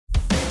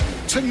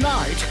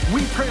Tonight,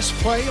 we press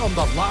play on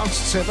the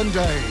last 7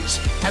 days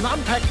and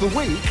unpack the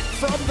week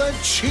from the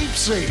cheap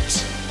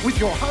seats with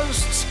your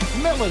hosts,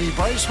 Melanie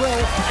Bracewell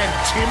and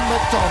Tim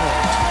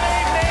McDonald. Good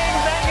evening.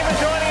 Thank you for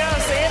joining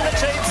us in the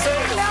cheap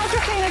seats. Now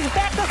Christina's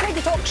back this week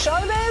to talk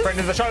showbiz. Friend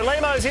of the show,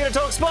 Lemo's here to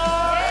talk sport.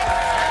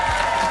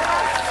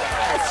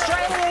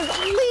 Australia's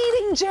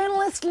leading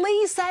journalist,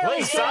 Lee Sales.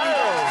 Lee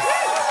Sales.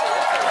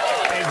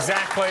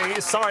 Exactly.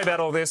 Sorry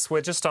about all this.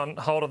 We're just on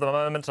hold at the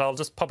moment. I'll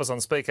just pop us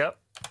on speaker.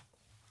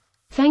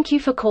 Thank you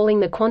for calling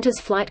the Qantas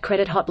Flight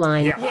Credit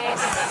Hotline. Yeah.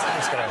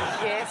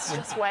 Yes,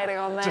 just waiting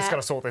on that. Just got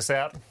to sort this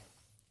out.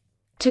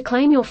 To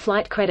claim your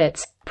flight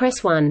credits,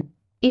 press 1.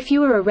 If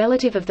you are a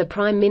relative of the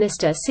Prime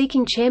Minister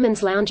seeking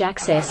Chairman's Lounge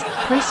access,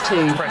 press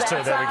 2. Press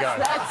 2, there we go.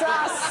 That's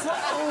us.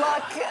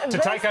 Look, To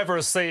take over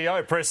as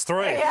CEO, press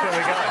 3. Yeah.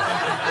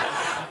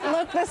 There we go.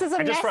 look, this is a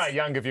And just mess. for our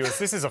younger viewers,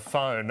 this is a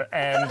phone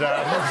and...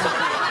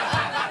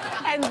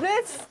 And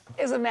this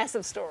is a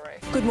massive story.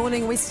 Good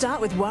morning. We start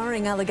with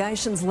worrying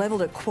allegations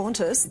levelled at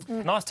Qantas.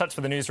 Nice touch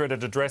for the newsreader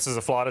to dress as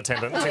a flight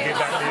attendant to give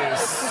that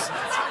news.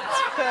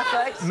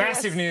 Perfect.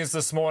 Massive yes. news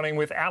this morning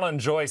with Alan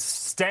Joyce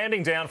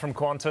standing down from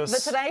Qantas.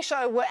 The Today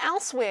Show were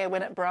elsewhere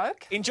when it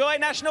broke. Enjoy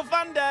National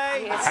Fun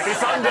Day. Yes. Happy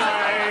Fun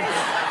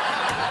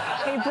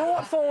Day! He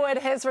brought forward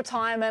his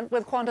retirement.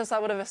 With Qantas, I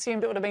would have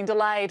assumed it would have been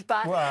delayed,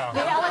 but Wow.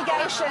 the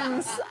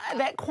allegations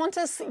that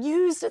Qantas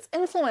used its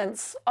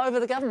influence over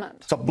the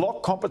government. To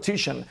block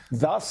competition,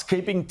 thus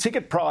keeping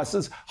ticket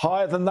prices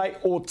higher than they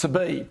ought to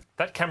be.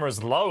 That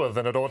camera's lower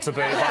than it ought to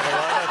be, by the way.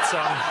 That's,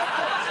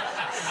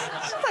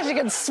 Sometimes you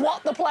can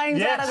swat the planes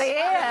Yes. out of the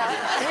air.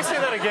 Can we see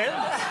that again?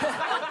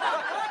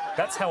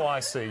 That's how I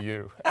see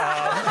you.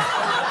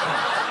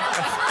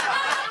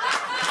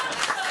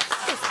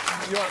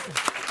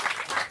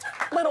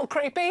 Little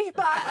creepy,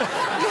 but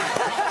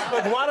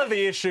Look, one of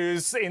the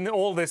issues in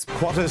all this...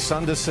 Qantas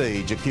under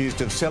siege,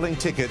 accused of selling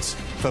tickets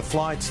for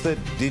flights that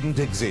didn't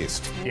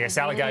exist. Yes,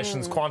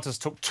 allegations Qantas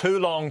took too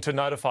long to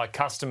notify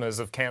customers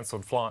of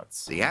cancelled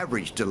flights. The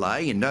average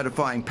delay in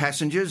notifying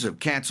passengers of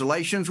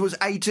cancellations was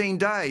 18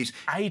 days.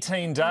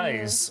 18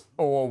 days,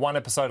 or one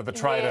episode of The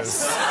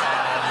Traders.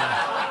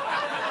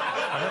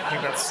 I don't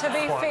think that's to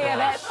be quite fair,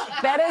 right.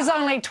 that is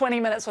only 20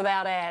 minutes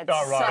without ads.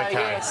 Oh, right, so,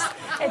 okay. Yes,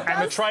 it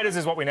And The does, Traders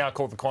is what we now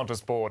call the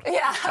Qantas board.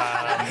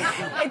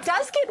 yeah. It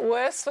does get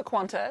worse for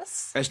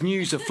Qantas. As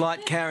news of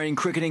flight carrying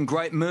cricketing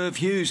great Merv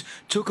Hughes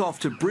took off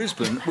to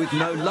Brisbane with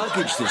no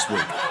luggage this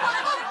week.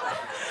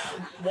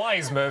 Why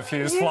is Merv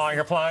Hughes flying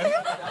a plane?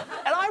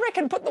 And I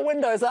reckon put the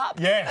windows up.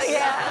 Yes.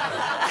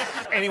 Yeah.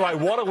 Anyway,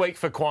 what a week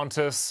for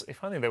Qantas.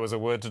 If only there was a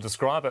word to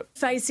describe it.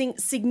 Facing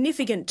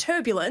significant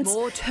turbulence.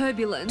 More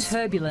turbulence.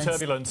 Turbulence.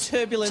 Turbulence.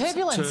 Turbulence.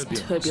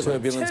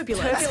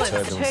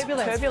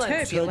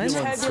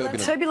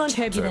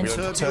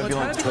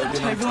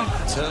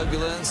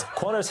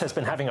 Qantas has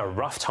been having a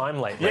rough time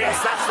lately.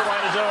 Yes, that's the way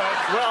to do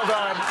it. Well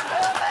done.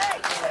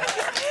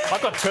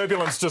 I've got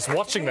turbulence just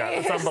watching that.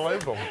 It's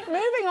unbelievable.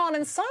 Moving on,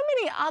 and so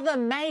many other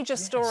major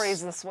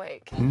stories this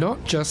week.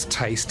 Not just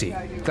tasty.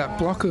 That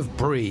block of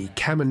brie,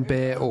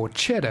 camembert or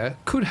cheddar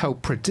could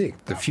help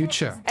predict the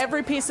future.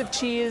 Every piece of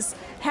cheese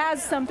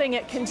has something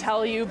it can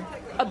tell you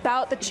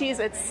about the cheese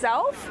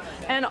itself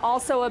and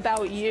also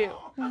about you.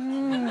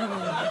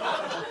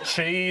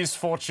 Cheese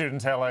fortune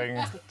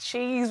telling.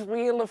 Cheese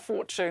Wheel of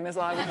Fortune, as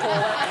I would call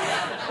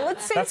it.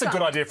 Let's see. That's a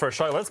good idea for a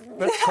show. Let's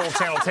call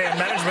Channel 10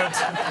 management.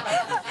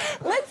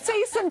 Let's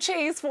see some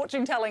cheese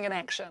fortune telling in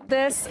action.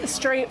 This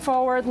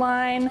straightforward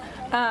line,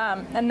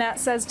 and that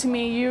says to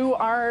me, you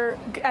are,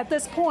 at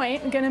this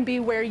point, going to be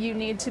where you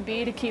need to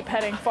be to keep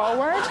heading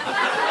forward.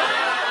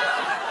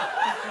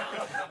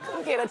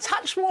 Get a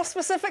touch more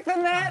specific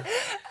than that.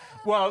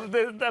 Well,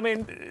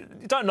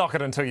 don't knock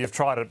it until you've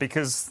tried it,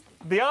 because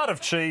the art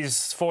of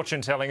cheese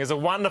fortune telling is a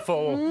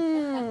wonderful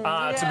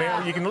art. yeah. I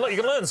mean, you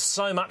can learn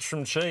so much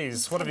from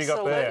cheese. What have you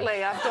got there?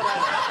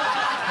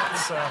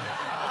 Absolutely.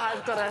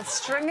 I've got a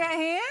stringer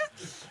here.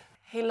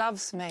 He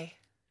loves me.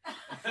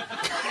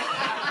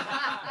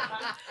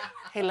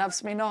 He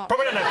loves me not.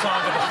 Probably don't have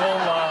time for the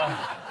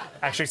full...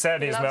 Actually, sad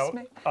news, loves Mel.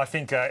 me. I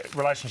think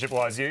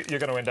relationship-wise, you're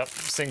going to end up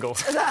single.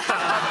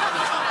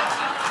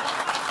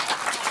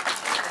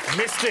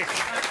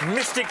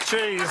 Mystic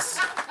cheese.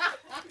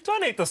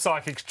 Don't eat the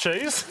psychic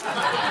cheese.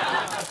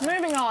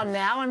 Moving on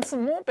now, and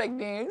some more big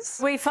news.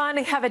 We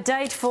finally have a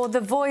date for the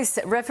Voice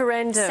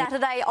referendum.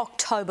 Saturday,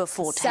 October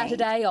 14.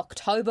 Saturday,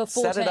 October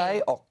 14.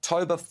 Saturday,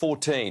 October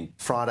 14.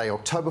 Friday,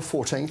 October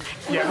 14th.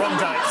 Yeah, wrong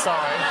date,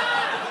 sorry.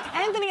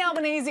 Anthony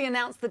Albanese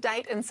announced the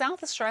date in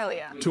South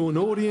Australia. To an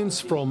audience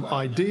from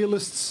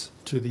idealists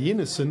to the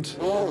innocent.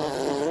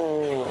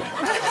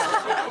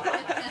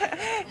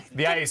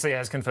 The AEC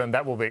has confirmed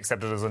that will be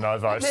accepted as a no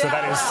vote, so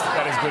that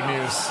is good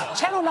news.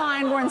 Channel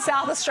 9 were in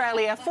South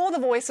Australia for the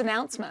Voice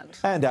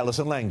announcement. And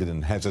Alison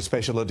Langdon has a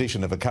special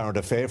edition of A Current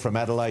Affair from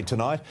Adelaide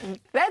tonight.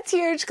 That's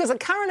huge, because A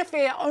Current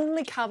Affair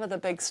only cover the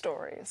big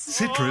stories.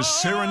 Citrus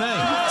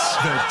Serenades,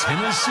 the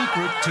tenner's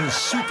secret to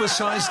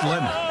supersized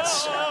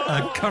lemons.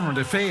 A Current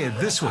Affair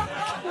this week.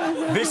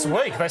 This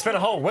week? They spent a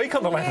whole week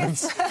on the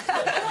lemons.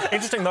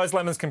 Interesting, those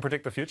lemons can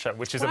predict the future,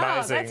 which is Wow,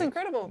 amazing. that's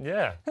incredible.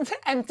 Yeah.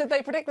 And did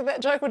they predict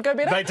that joke would go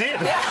better? They did.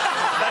 They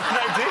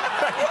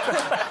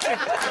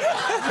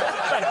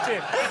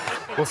did.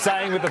 Well,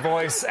 staying with The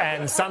Voice,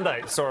 and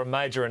Sunday saw a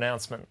major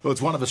announcement. Well,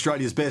 it's one of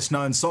Australia's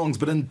best-known songs,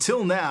 but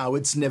until now,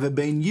 it's never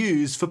been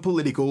used for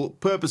political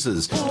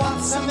purposes.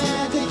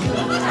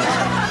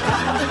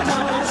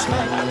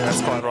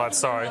 That's quite right,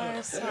 sorry.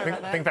 I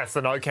think that's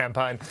the No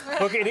campaign.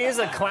 Look, it is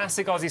a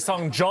classic Aussie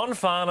song. John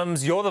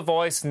Farnham's You're the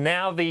Voice,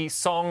 now the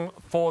song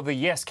for the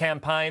Yes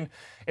campaign.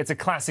 It's a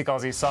classic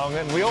Aussie song,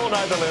 and we all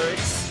know the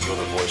lyrics. You're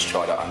the Voice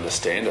try to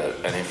understand it,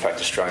 and in fact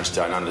Australians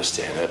don't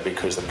understand it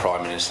because the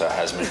Prime Minister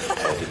hasn't been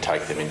prepared to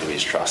take them into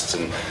his trusts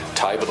and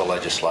table the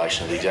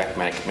legislation, the exact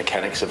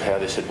mechanics of how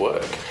this would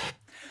work.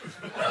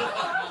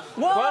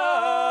 Whoa!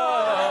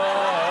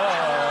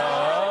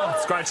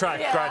 It's a great track,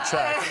 great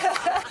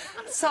track.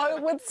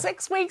 So, with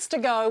 6 weeks to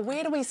go,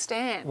 where do we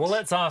stand? Well,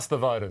 let's ask the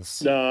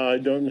voters. No, I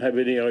don't have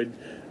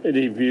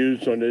any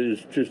views on it.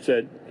 It's just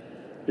that,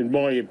 in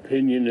my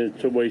opinion,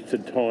 it's a waste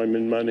of time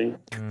and money.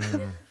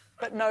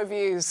 But no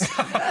views.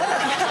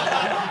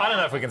 I don't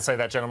know if we can see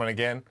that gentleman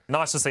again.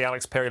 Nice to see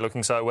Alex Perry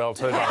looking so well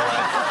too, by the way.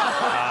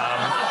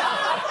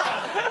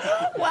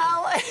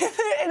 Well,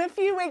 in a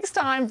few weeks'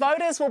 time,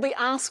 voters will be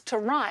asked to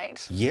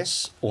write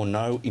yes or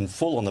no in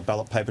full on the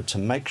ballot paper to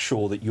make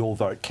sure that your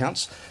vote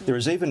counts. There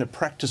is even a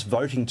practice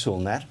voting tool,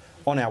 Nat,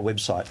 on our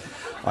website.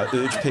 I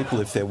urge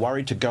people, if they're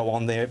worried, to go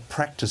on there,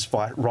 practice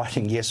by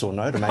writing yes or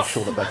no to make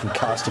sure that they can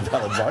cast a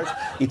valid vote.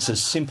 It's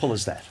as simple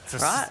as that.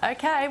 Right,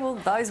 OK, well,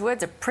 those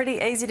words are pretty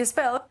easy to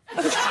spell.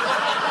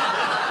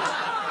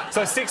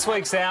 So 6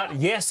 weeks out,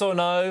 yes or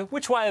no,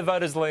 which way are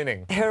voters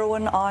leaning?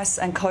 Heroin, ice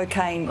and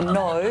cocaine,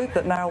 no,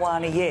 but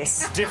marijuana,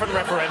 yes. Different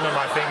referendum,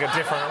 I think, a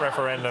different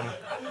referendum.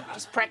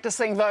 Just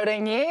practising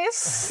voting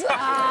yes.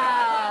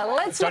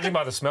 Judging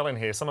by the smell in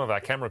here, some of our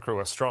camera crew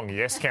are strong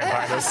yes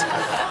campaigners.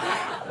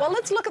 Well,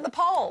 let's look at the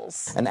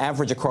polls. An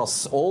average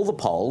across all the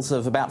polls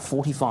of about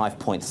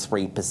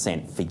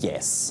 45.3% for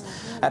yes.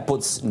 That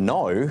puts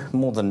no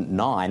more than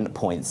 9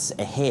 points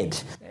ahead.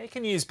 You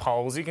can use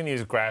polls, you can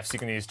use graphs, you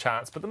can use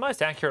charts, but the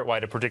most accurate way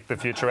to predict the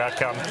future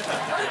outcome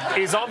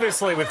is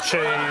obviously with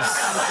cheese.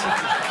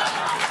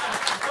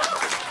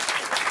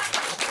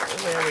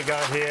 There we go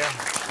here.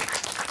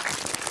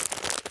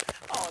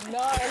 Oh,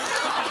 no.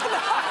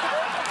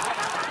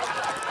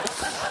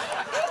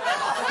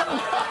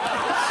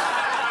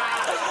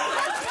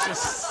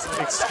 Just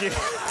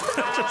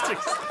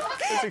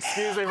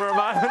excuse me for a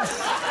moment.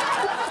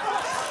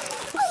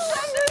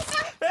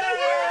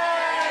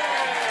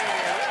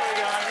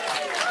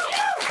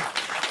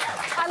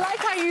 I like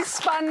how you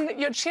spun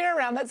your chair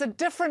around. That's a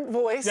different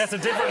voice. That's a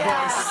different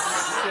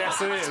voice.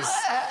 Yes, it is.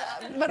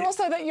 But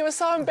also that you were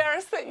so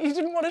embarrassed that you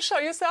didn't want to show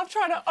yourself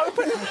trying to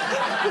open the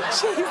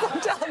cheese on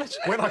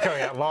television. We're not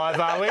going out live,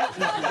 are we?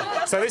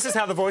 So this is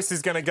how the voice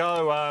is going to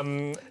go.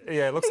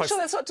 Yeah, it looks like... Sure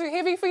that's not too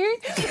heavy for you?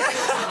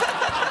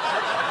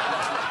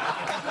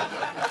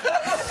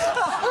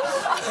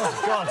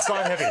 Oh, God, so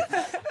heavy.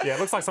 Yeah, it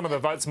looks like some of the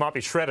votes might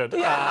be shredded.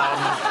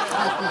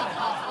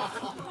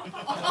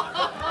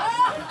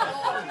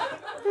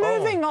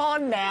 Moving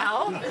on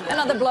now.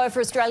 Another blow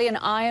for Australian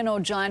iron ore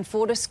giant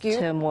Fortescue.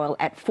 Turmoil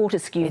at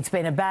Fortescue. It's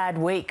been a bad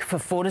week for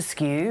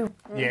Fortescue.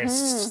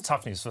 Yes,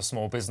 tough news for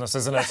small business,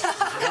 isn't it?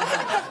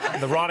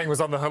 The writing was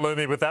on the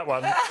halloumi with that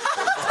one.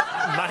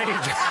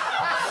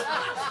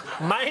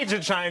 Major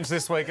change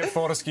this week at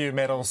Fortescue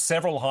Metals.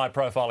 Several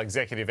high-profile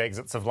executive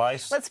exits of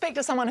late. Let's speak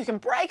to someone who can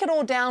break it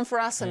all down for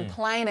us in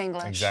plain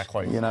English.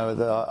 Exactly. You know,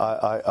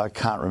 I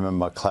can't remember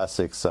my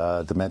classics,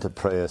 Demented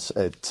Prius.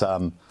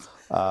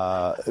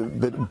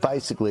 But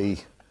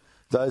basically,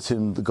 those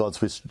whom the gods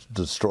wish to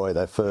destroy,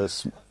 they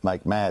first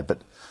make mad.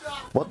 But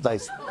what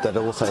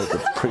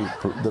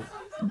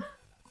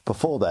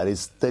before that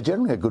is they're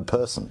generally a good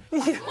person.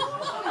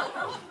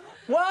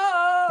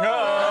 Whoa!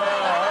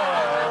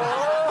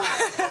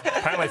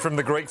 Apparently from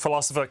the Greek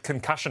philosopher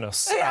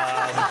Concussionus.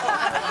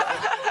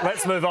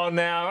 Let's move on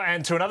now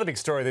and to another big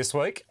story this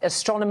week.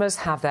 Astronomers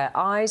have their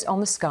eyes on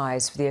the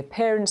skies for the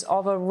appearance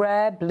of a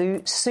rare blue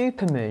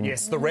supermoon.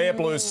 Yes, the rare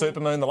blue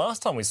supermoon. The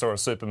last time we saw a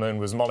supermoon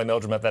was Molly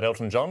Meldrum at that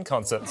Elton John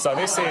concert. So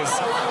this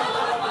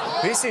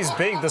is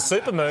big, the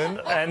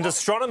supermoon, and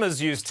astronomers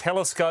use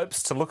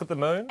telescopes to look at the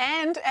moon.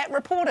 And at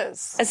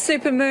reporters. A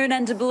supermoon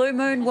and a blue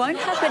moon won't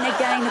happen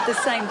again at the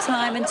same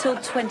time until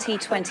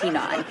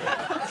 2029.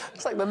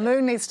 Looks like the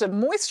moon needs to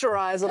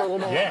moisturise a little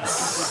more.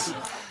 Yes.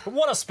 But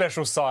what a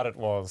special sight it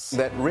was.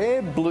 That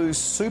rare blue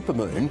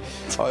supermoon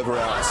over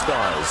our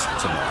skies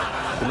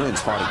tonight. The moon's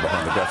hiding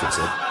behind the graphics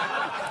there.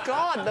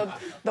 God,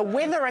 the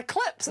weather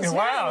eclipse is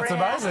wow, very it's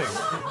rare. amazing.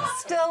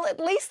 Still, at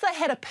least they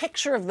had a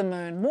picture of the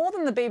moon, more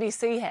than the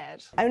BBC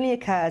had. Only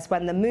occurs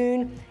when the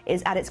moon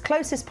is at its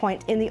closest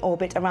point in the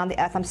orbit around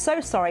the Earth. I'm so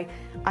sorry,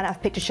 I don't have a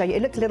picture to show you.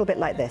 It looked a little bit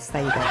like this.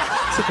 There you go.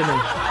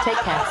 Supermoon. Take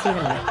care. See you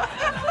in a minute.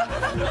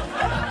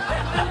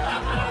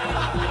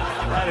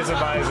 That is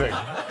amazing.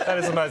 That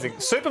is amazing.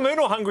 Supermoon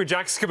or Hungry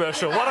Jack's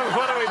commercial? What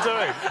are we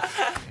doing?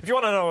 If you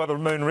want to know what the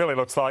moon really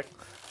looks like,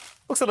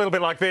 Looks a little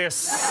bit like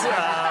this.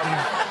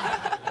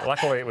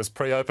 Luckily, it was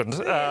pre-opened.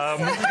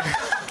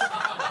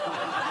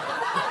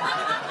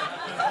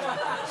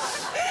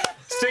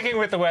 Sticking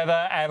with the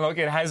weather, and look,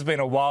 it has been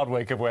a wild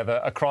week of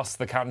weather across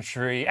the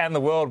country and the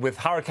world with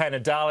Hurricane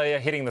Idalia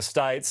hitting the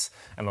States.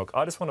 And look,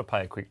 I just want to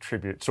pay a quick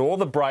tribute to all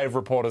the brave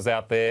reporters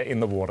out there in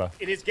the water.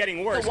 It is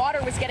getting worse. The water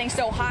was getting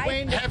so high.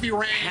 Wind, heavy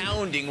rain,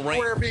 pounding rain.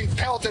 We're being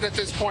pelted at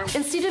this point.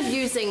 Instead of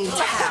using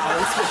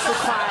towels, which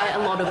require a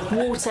lot of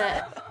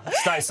water.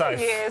 Stay safe.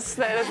 Yes,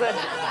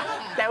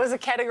 that was a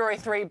Category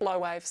 3 blow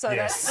wave, so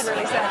Yes. that's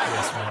really sad.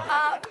 Yes,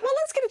 right. Well,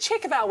 let's get a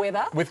check of our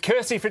weather. With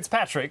Kirsty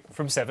Fitzpatrick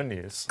from 7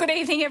 News. Good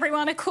evening,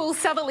 everyone. A cool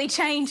southerly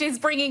change is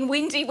bringing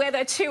windy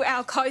weather to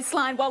our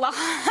coastline while a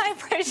high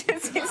pressure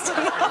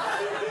system...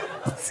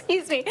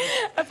 Excuse me.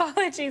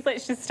 Apologies.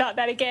 Let's just start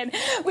that again.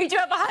 We do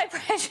have a high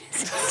pressure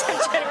system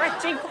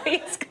generating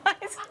clear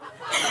skies.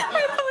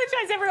 I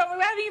apologise, everyone.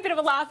 We're having a bit of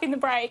a laugh in the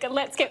break, and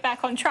let's get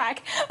back on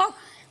track.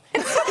 For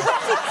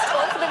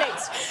the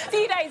next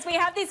few days, we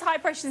have this high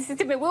pressure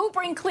system. It will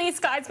bring clear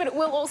skies, but it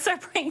will also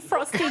bring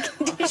frosty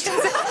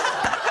conditions.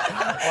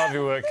 Love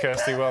your work,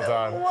 Kirsty. Well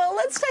done. Well,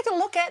 let's take a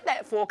look at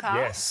that forecast.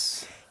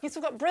 Yes. Yes,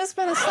 we've got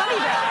Brisbane, a sunny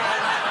day,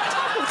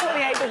 top of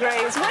 28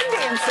 degrees,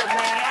 windy in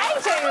Sydney,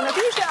 18, a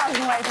few showers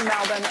away from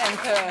Melbourne and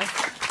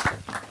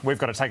Perth. We've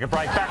got to take a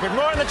break. Back with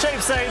more in the cheap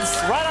seats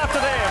right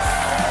after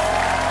this.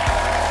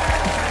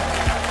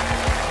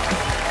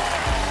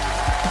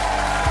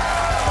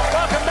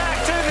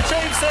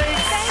 Cheap seats.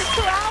 Thanks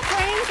to our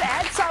friends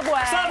at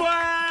Subway.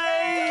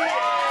 Subway!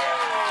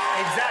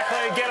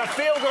 Exactly. Get a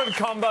feel-good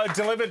combo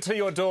delivered to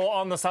your door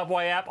on the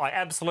Subway app. I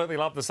absolutely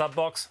love the sub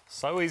box.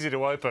 So easy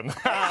to open.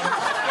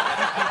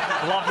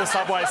 Love the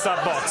Subway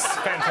sub box.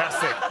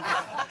 Fantastic.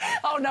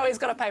 Oh, no, he's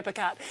got a paper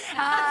cut.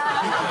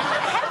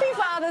 Happy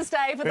Father's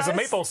Day for There's those... a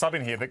meatball sub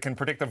in here that can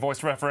predict the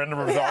voice referendum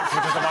results,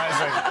 which is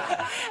amazing.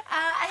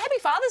 Happy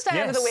Father's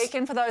Day over the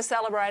weekend for those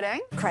celebrating.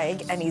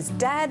 Craig and his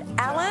dad,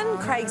 Alan.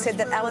 Craig said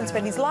that Alan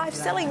spent his life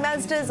selling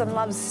Mazdas and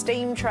loves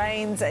steam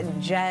trains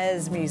and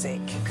jazz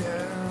music.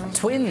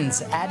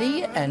 Twins,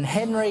 Addie and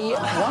Henry,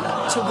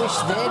 want to wish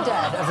their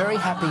dad a very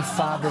happy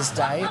Father's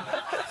Day.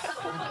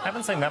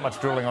 Haven't seen that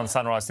much drooling on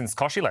Sunrise since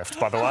Koshy left,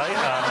 by the way,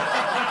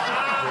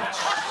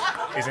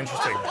 which is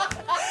interesting.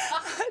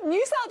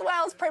 New South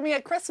Wales Premier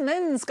Chris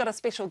Minns got a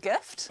special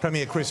gift.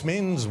 Premier Chris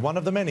Minns, one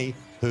of the many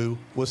who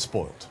was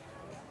spoilt.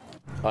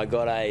 I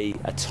got a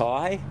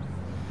tie,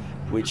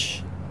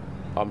 which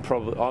I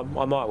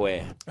might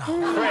wear. Chris,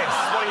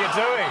 what are you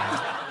doing?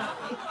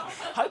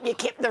 Hope you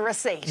kept the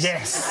receipt.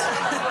 Yes.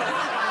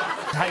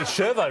 Hey,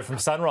 Shervo from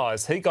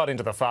Sunrise, he got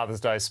into the Father's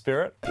Day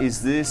spirit.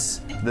 Is this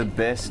the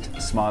best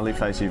smiley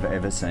face you've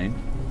ever seen?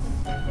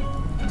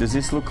 Does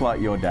this look like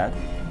your dad?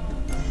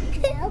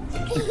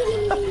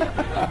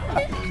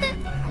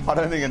 I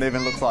don't think it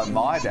even looks like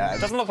my dad.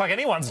 Doesn't look like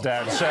anyone's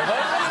dad, Shervo. What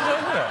are you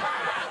doing with it?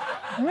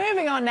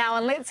 Moving on now,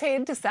 and let's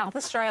head to South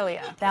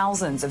Australia.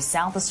 Thousands of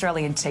South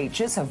Australian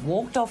teachers have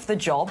walked off the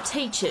job.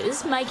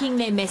 Teachers making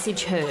their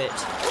message heard.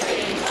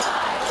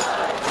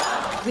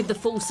 With the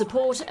full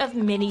support of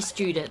many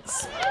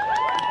students.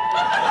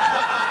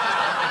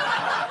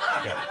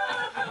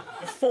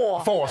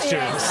 Four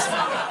students.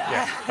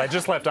 Yeah, they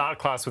just left art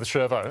class with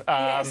Shervo.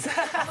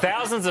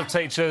 Thousands of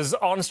teachers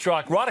on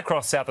strike right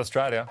across South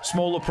Australia.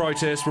 Smaller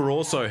protests were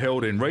also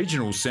held in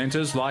regional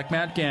centres like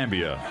Mount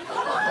Gambier.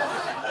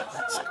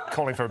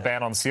 Calling for a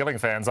ban on ceiling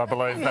fans, I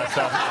believe,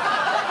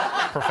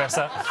 that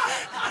Professor.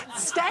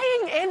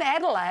 Staying in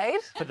Adelaide.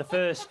 For the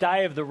first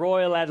day of the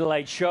Royal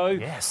Adelaide Show.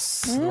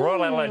 Yes, the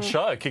Royal Adelaide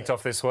Show kicked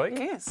off this week.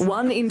 Yes.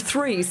 1 in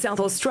 3 South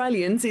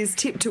Australians is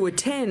tipped to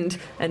attend,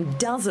 and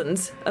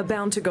dozens are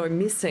bound to go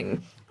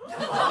missing.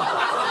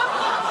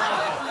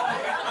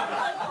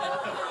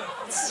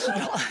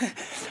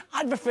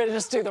 I'd prefer to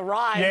just do the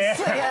rides. Yeah.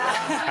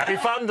 Happy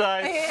Fun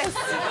Day.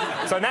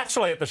 Yes. So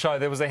naturally at the show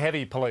there was a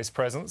heavy police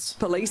presence.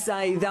 Police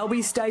say they'll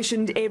be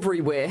stationed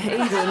everywhere,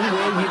 even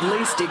where you'd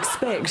least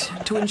expect,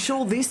 to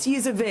ensure this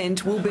year's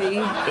event will be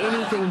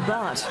anything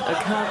but a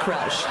car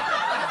crash.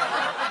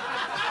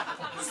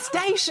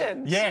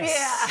 Stationed. Yes.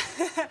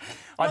 Yeah.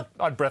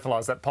 I'd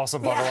breathalyse that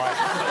possum, by the way.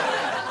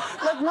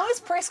 Look,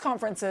 most press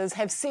conferences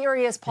have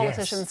serious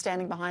politicians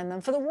standing behind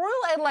them. For the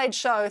Royal Adelaide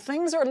Show,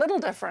 things are a little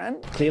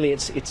different. Clearly,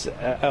 it's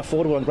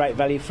affordable and great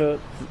value for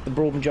the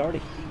broad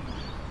majority.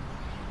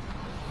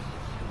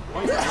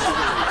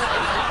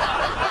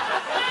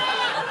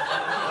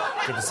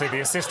 Good to see the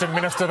Assistant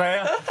Minister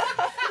there.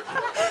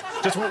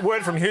 Just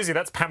word from Hughesy,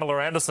 that's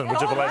Pamela Anderson, would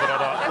you believe it or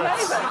not?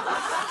 Amazing.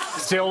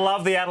 Still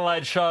love the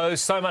Adelaide Show,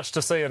 so much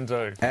to see and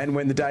do. And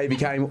when the day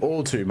became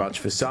all too much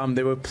for some,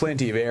 there were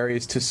plenty of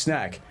areas to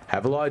snack,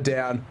 have a lie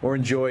down or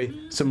enjoy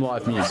some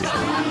live music.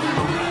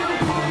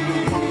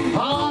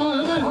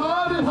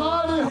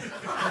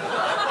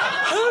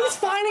 Who's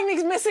finding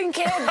these missing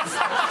kids?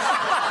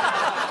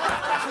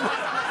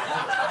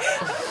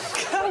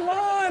 Come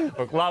on.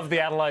 Look, love the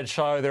Adelaide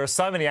show. There are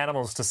so many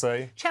animals to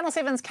see. Channel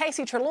 7's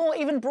Casey Trelaw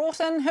even brought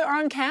in her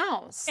own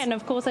cows. And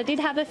of course, I did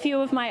have a few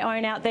of my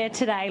own out there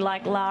today,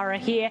 like Lara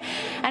here.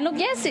 And look,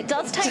 yes, it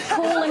does take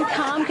cool and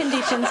calm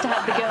conditions to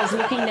have the girls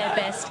looking their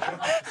best.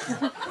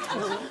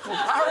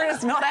 Lara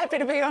is not happy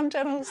to be on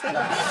Channel 7.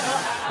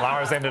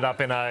 Lara's ended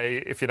up in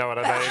a, if you know what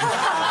I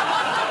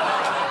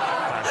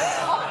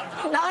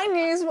mean. 9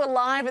 News were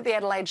live at the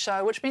Adelaide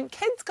show, which meant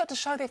kids got to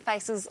show their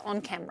faces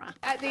on camera.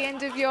 At the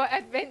end of your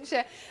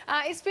adventure,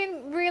 it's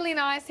been really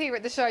nice here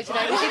at the show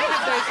today. We did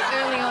have those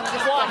early on,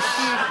 just like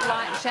huge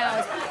light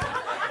showers.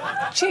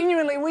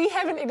 Genuinely, we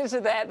haven't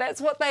edited that.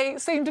 That's what they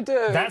seem to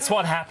do. That's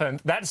what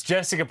happened. That's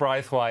Jessica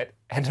Braithwaite,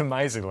 and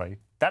amazingly,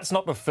 that's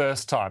not the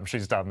first time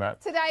she's done that.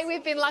 Today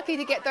we've been lucky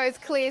to get those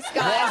clear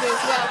skies as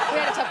well. We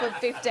had a top of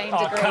 15 degrees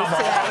come today.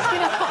 on. It's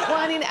been a hot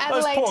one in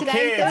Adelaide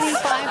today,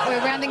 35. We're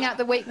rounding out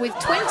the week with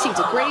 20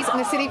 degrees in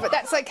the city, but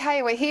that's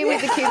okay. We're here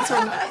with the kids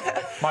from...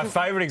 My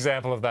favourite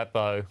example of that,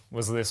 though,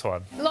 was this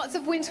one. Lots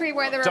of wintry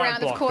weather Don't around,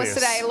 of block course,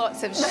 this. today.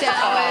 Lots of showers. We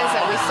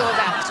saw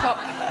that top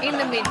in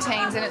the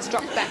mid-teens and it's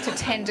dropped back to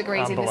 10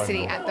 degrees in the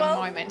city at the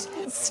moment.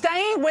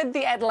 Staying with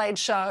the Adelaide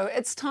show,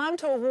 it's time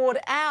to award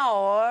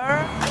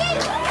our...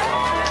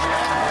 This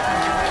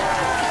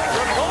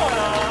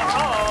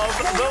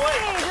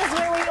is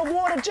where we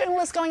award a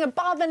journalist going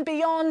above and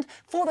beyond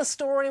for the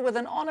story with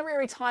an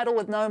honorary title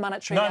with no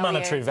monetary value. No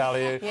monetary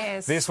value.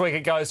 Yes. This week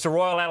it goes to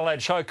Royal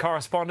Adelaide show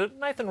correspondent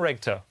Nathan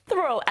Regter. The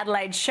Royal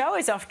Adelaide show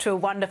is off to a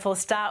wonderful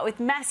start with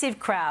massive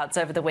crowds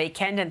over the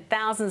weekend and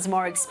thousands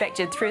more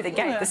expected through the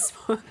gate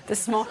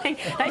this morning.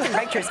 Nathan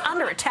Regter is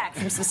under attack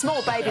from some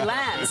small baby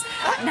lambs.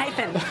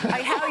 Nathan,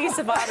 how are you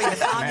surviving the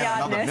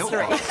farmyard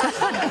nursery?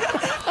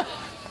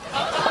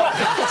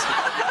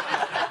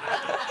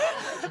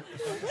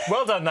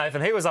 Well done,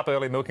 Nathan. He was up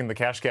early milking the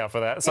cash cow for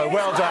that, so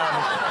well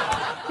done.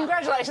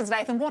 Congratulations,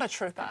 Nathan. What a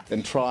trooper.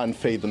 And try and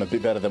feed them a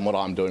bit better than what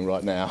I'm doing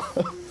right now.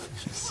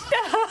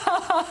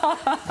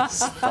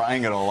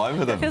 Spraying it all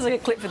over them. Feels like a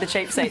clip for the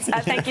cheap seats.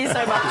 Thank you so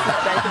much for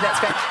that, Nathan. That's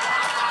great.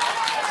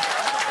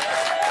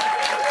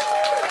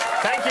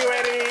 Thank you,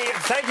 Eddie.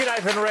 Thank you,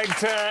 Nathan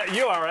Regter.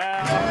 You are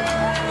our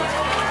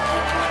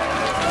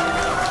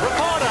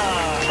reporter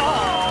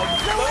of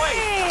the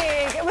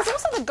week. It was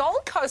also the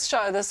Gold Coast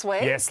show this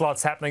week. Yes,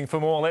 lots happening. For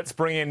more, let's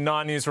bring in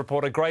 9 News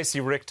reporter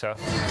Gracie Richter.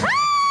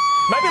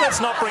 Maybe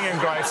let's not bring in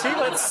Gracie.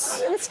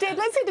 Instead,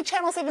 let's head to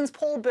Channel 7's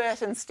Paul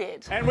Burt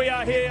instead. And we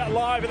are here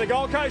live at the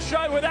Gold Coast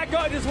show where that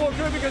guy just walked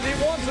through because he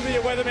wants to be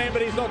a weatherman,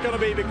 but he's not going to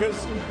be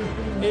because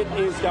it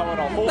is going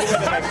off. All the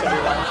weather next to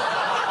everyone.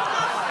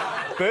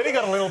 Bertie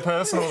got a little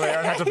personal there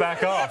and had to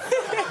back off.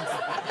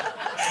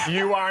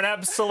 You are an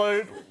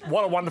absolute...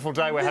 What a wonderful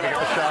day we're having at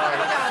the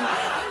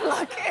show.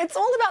 Look, it's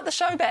all about the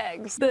show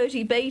bags.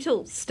 Bertie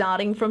Beetle,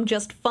 starting from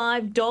just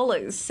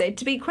 $5, said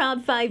to be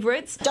crowd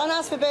favourites. Don't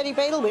ask for Bertie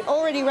Beetle, we've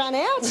already run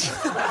out.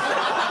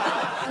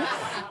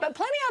 But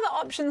plenty other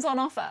options on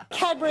offer.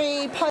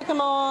 Cadbury,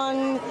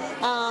 Pokemon,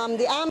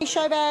 the Army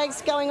show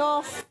bags going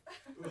off.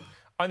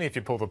 Only if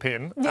you pull the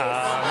pin.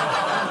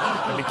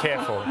 And be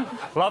careful.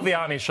 Love the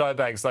Army show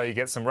bags, though. You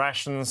get some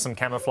rations, some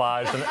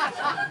camouflage,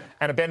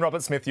 and a Ben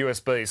Robert Smith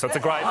USB. So it's a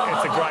great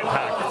pack.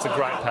 It's a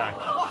great pack.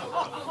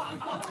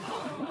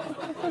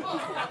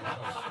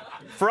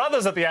 For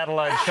others at the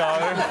Adelaide show,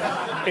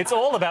 it's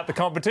all about the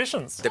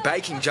competitions. The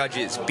baking judge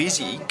is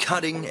busy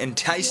cutting and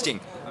tasting,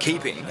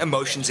 keeping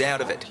emotions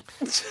out of it.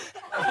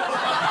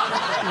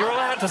 You're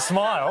allowed to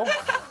smile.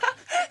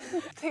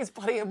 These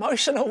bloody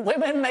emotional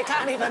women, they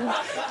can't even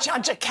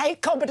judge a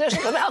cake competition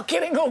without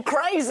getting all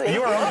crazy. You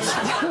were honest.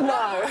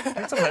 No.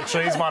 Some of that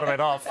cheese might have been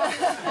off.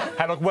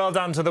 Hey, look, well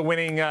done to the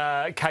winning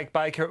cake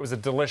baker. It was a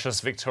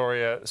delicious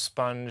Victoria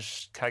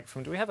sponge cake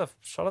from... Do we have a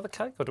shot of the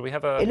cake or do we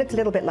have a... It looked a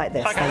little bit like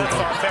this. OK, that's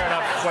fine. Fair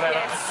enough. Whatever.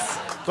 Yes.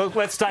 Look,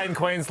 let's stay in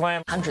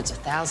Queensland. Hundreds of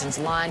thousands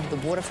lined the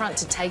waterfront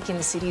to take in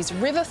the city's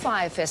River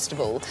Fire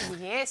Festival.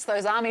 Yes,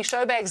 those Army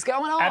show bags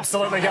going off.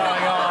 Absolutely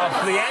going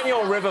off. The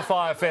annual River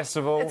Fire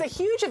Festival. It's a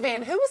huge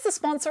event. Who was the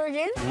sponsor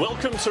again?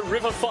 Welcome to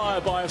River Fire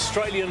by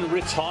Australian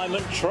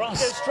Retirement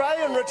Trust.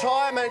 Australian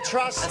Retirement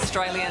Trust.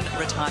 Australian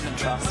Retirement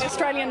Trust.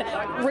 Australian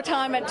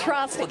Retirement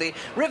Trust. For the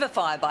River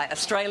Fire by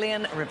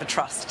Australian River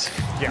Trust.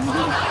 Yeah.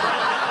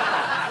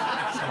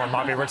 Someone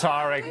might be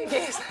retiring.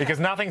 Yes. Because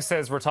nothing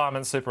says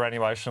retirement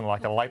superannuation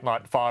like a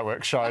late-night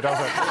fireworks show, does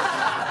it?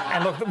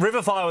 And look,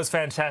 River Fire was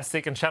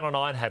fantastic and Channel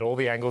 9 had all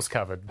the angles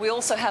covered. We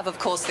also have, of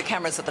course, the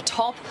cameras at the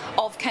top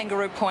of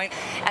Kangaroo Point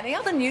and the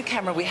other new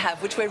camera we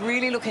have, which we're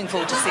really looking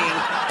forward to seeing.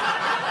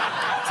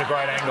 It's a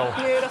great angle.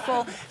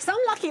 Beautiful. Some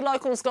lucky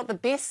locals got the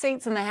best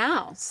seats in the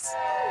house.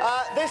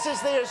 This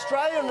is the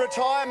Australian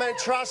Retirement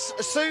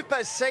Trust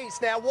Super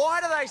Seats. Now,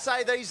 why do they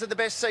say these are the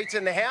best seats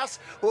in the house?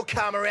 We'll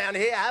come around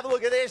here, have a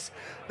look at this.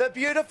 The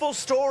beautiful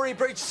Story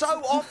Bridge,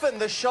 so often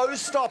the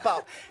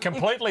showstopper.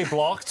 Completely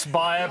blocked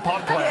by a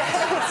pot plant.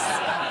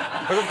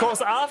 Yes. But of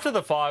course, after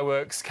the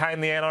fireworks came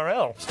the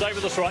NRL. Stay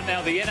with us right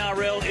now. The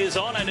NRL is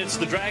on and it's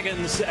the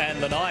Dragons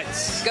and the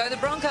Knights. Go the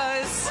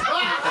Broncos.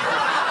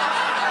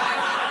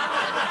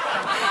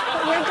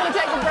 We're going to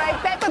take a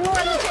break. Back with more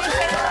of the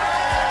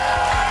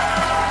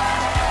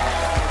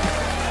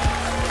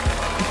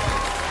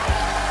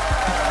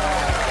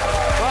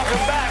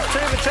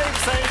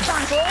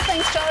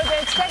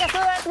showbiz. Take us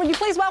through it. Would you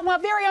please welcome our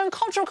very own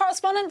cultural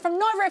correspondent from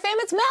Nova FM?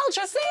 It's Mel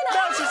Tracina.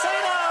 Mel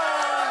Tracina!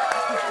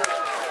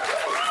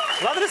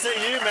 Lovely to see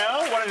you,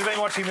 Mel. What have you been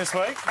watching this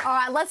week? All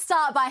right, let's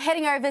start by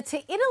heading over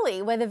to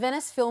Italy, where the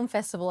Venice Film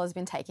Festival has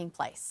been taking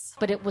place.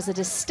 But it was a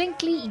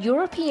distinctly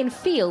European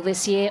feel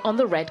this year on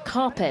the red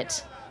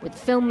carpet, with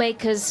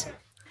filmmakers...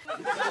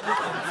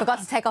 Forgot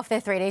to take off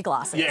their 3D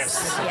glasses.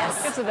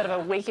 Yes. It's a bit of a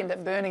Weekend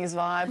at Bernie's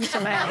vibe to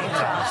me.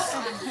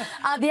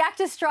 The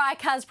actors'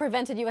 strike has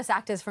prevented US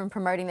actors from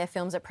promoting their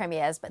films at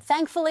premieres, but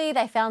thankfully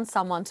they found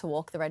someone to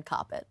walk the red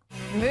carpet.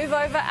 Move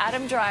over,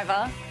 Adam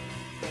Driver.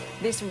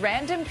 This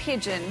random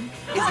pigeon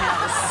is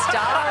now the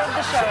star of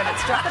the show, and it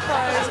struck a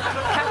pose,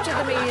 captured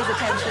the media's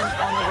attention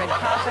on the red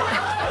carpet.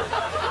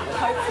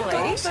 Hopefully.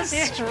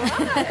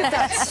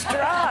 That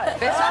strut.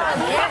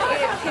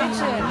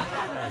 Pigeon.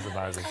 That was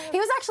amazing. He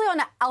was actually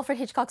on Alfred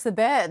Hitchcock's The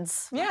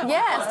Birds. Yeah,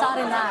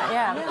 starting that,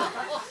 yeah.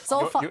 It's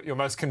all fun. Your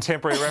most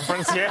contemporary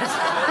reference, yes?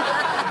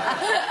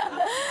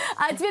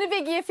 It's been a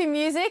big year for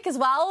music as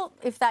well,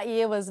 if that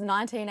year was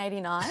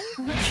 1989.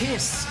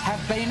 Kiss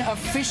have been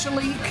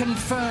officially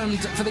confirmed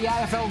for the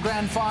AFL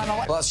Grand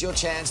Final. Plus your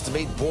chance to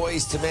meet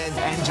Boys II Men.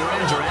 And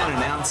Duran Duran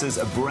announces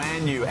a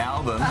brand new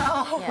album.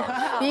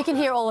 You can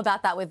hear all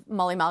about that with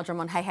Molly Meldrum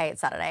on Hey Hey It's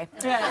Saturday.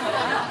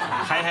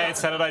 Hey Hey It's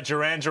Saturday,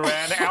 Duran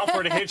Duran,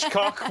 Alfred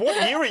Hitchcock.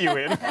 What year are you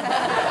in?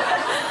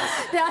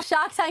 Now,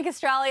 Shark Tank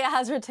Australia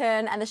has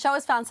returned, and the show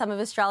has found some of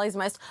Australia's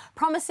most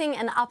promising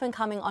and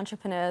up-and-coming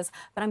entrepreneurs,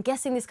 but I'm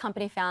guessing this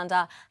company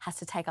founder has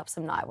to take up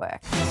some night work.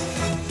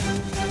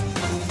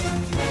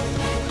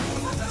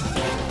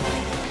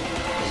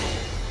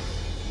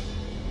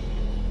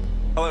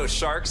 Hello,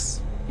 Sharks.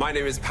 My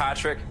name is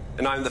Patrick,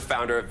 and I'm the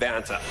founder of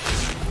Vanta.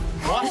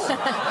 What?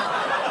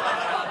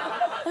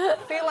 I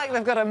feel like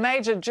they've got a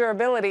major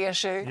durability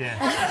issue.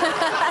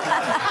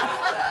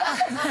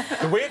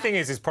 The weird thing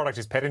is his product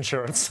is pet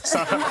insurance,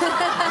 so it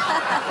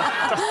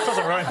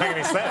doesn't really make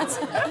any sense.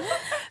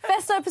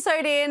 First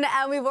episode in,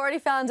 and we've already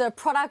found a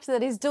product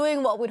that is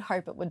doing what we'd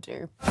hope it would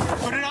do.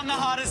 Put it on the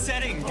hardest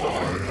setting.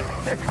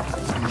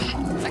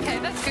 Okay,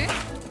 that's good.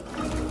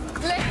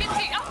 Let him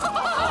hit.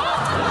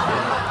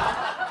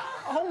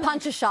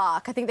 Punch a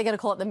shark. I think they're going to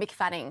call it the Mick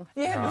Fanning.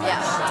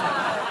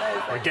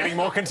 We're getting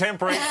more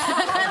contemporary.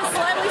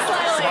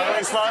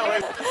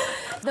 Slowly.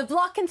 The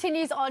Block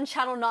continues on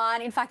Channel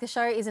 9. In fact, the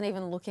show isn't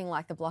even looking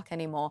like The Block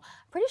anymore.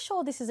 I'm pretty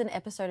sure this is an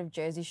episode of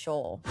Jersey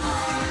Shore.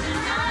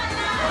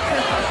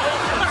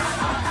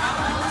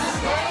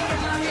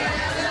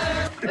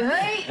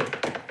 Hey!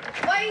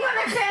 Why you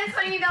gonna dance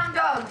when you don't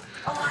go?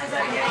 Oh, I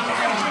don't get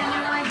attention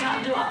and I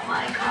don't do up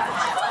my cut.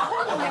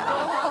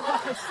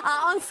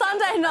 On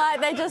Sunday night,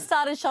 they just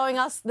started showing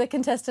us the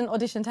contestant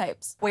audition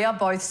tapes. We are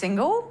both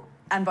single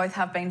and both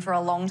have been for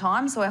a long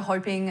time, so we're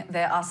hoping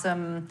there are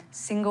some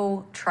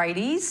single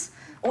tradies,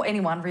 or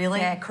anyone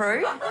really. Yeah,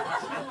 crew.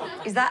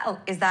 Is that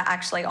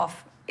actually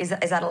off? Is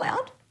that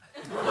allowed?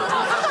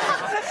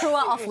 Crew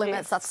are off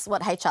limits, that's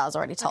what HR's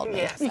already told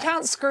me. You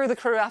can't screw the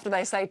crew after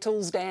they say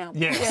tools down.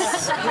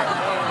 Yes.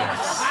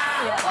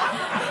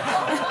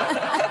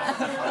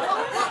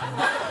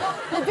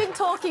 The big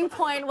talking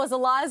point was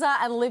Eliza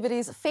and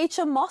Liberty's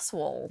feature moss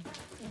wall.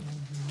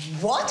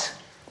 What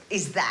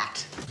is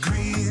that? I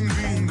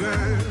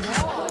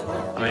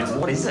mean,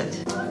 what is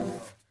it?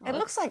 It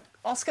looks like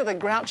Oscar the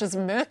Grouch's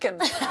merkin.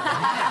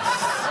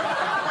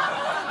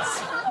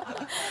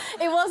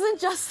 It wasn't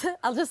just...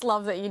 I just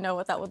love that you know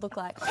what that would look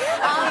like.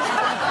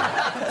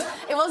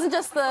 It wasn't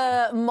just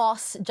the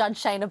moss.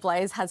 Judge Shayna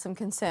Blaze had some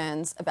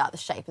concerns about the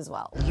shape as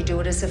well. You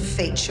do it as a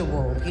feature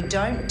wall. You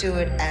don't do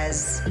it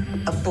as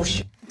a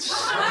bush.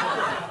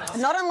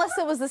 Not unless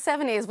it was the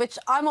 70s, which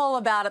I'm all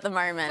about at the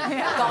moment,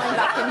 going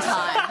back in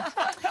time.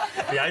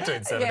 The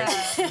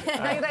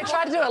 1870s. They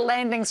tried to do a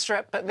landing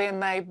strip, but then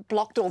they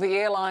blocked all the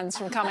airlines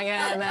from coming in,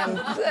 and then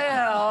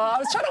I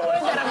was trying to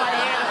work that in my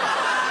head.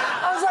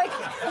 I was like,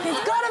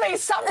 there's got to be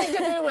something to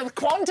do with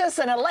Qantas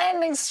and a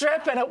landing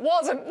strip, and it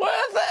wasn't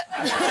worth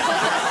it.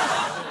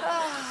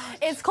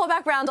 It's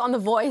callback round on The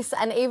Voice,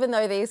 and even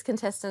though these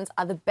contestants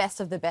are the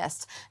best of the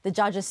best, the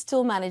judges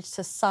still managed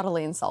to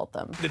subtly insult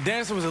them. The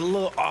dance was a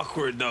little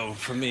awkward, though,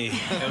 for me.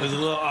 It was a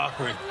little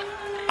awkward.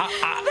 That's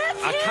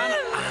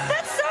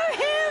so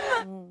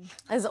him!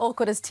 As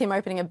awkward as Tim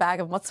opening a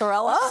bag of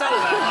mozzarella.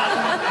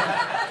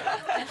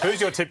 Who's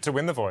your tip to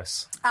win The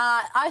Voice?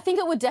 I think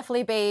it would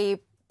definitely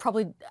be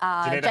probably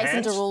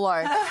Jason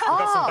Derulo. We've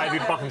got some baby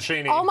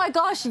bocconcini. Oh my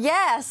gosh,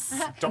 yes. Do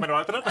you want me to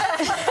open it?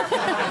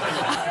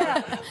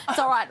 It's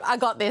all right, I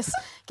got this.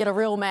 Get a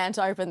real man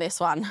to open this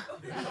one.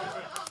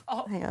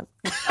 Oh. Hang on.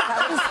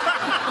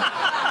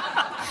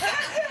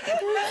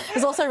 It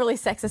was also really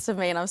sexist of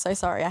me, and I'm so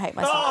sorry. I hate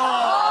myself.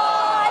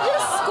 I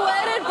just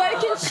squirted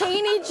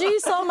bocconcini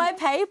juice on my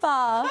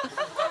paper.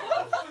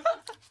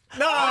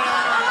 No!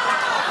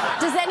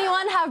 Does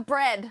anyone have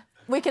bread?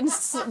 We can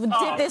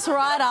dip this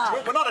right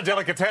up. We're not a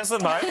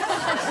delicatessen, mate.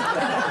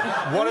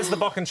 What is the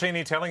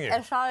bocconcini telling you?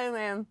 It's telling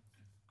me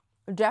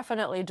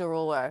Definitely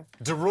Derulo.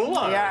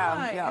 Derulo?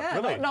 Yeah.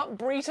 Really? Not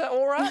Brita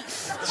Ora.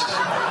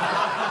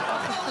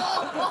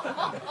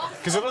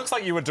 Because it looks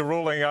like you were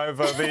deruling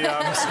over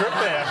the script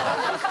there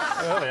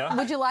earlier.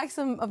 Would you like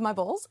some of my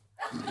balls?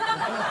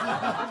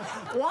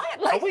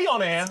 What? Are we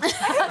on air?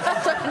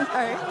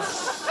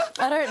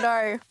 I don't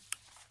know.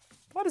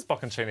 Why does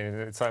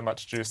bocconcini need so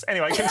much juice?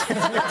 Anyway,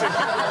 continue.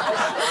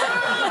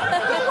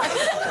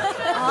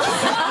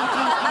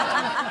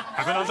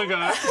 Have another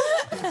go.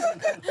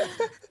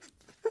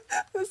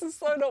 This is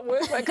so not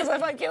worth it, because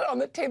if I get it on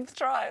the 10th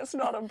try, it's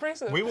not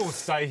impressive. We will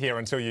stay here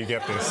until you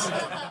get this.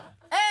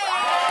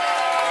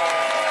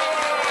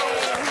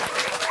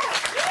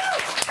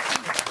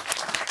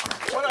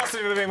 What else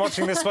have you been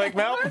watching this week,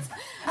 Mel?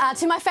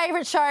 To my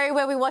favourite show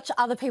where we watch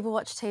other people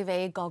watch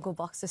TV,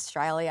 Gogglebox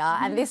Australia.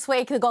 And this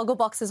week, the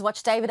Goggleboxers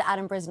watch David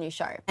Attenborough's new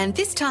show. And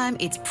this time,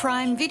 it's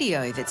Prime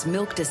Video that's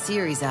milked a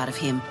series out of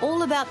him,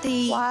 all about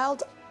the...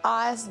 Wild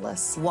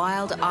Isles.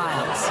 Wild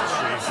Isles.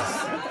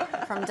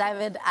 Jesus. From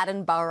David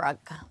Attenborough.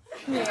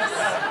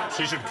 Yes.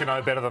 She should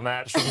know better than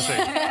that, shouldn't she?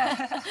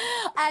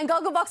 And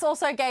Gogglebox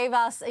also gave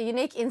us a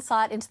unique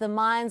insight into the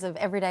minds of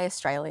everyday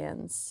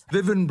Australians.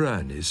 Vivian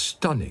Brown is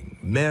stunning.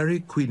 Mary,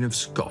 Queen of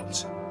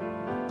Scots.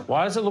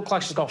 Why does it look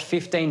like she's got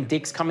 15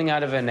 dicks coming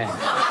out of her neck?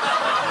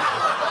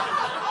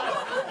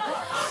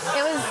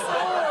 It was...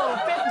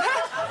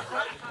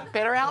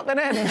 better out than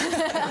in.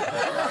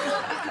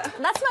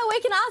 That's my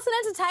week in arts and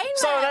entertainment.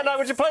 So on that note,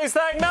 would you please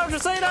thank Mel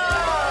Tracina?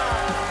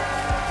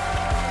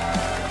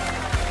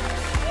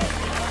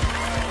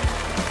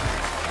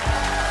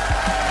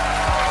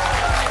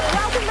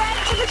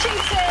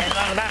 And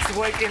on a massive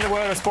week in the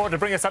world of sport, to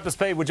bring us up to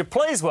speed, would you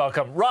please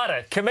welcome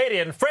writer,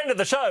 comedian, friend of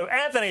the show,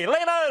 Anthony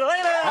Leno.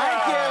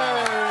 Thank you.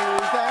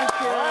 Thank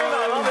you.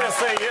 Leno, lovely to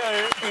see you.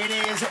 It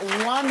is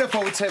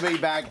wonderful to be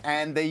back.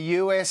 And the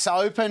US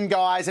Open,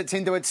 guys, it's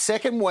into its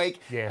second week.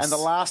 Yes. And the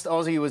last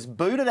Aussie was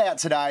booted out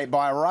today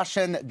by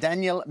Russian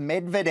Daniil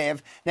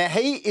Medvedev. Now,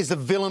 he is the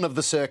villain of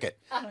the circuit,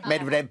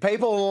 Medvedev.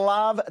 People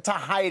love to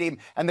hate him,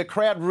 and the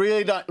crowd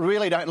really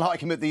don't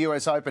like him at the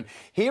US Open.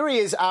 Here he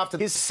is after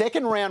his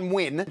second round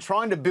win,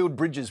 trying to build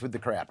bridges with the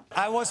crowd.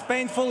 I was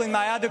painful in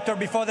my adductor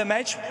before the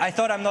match. I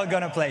thought I'm not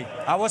going to play.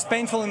 I was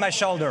painful in my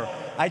shoulder.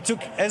 I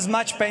took as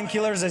much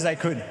painkillers as I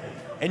could.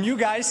 And you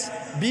guys,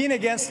 being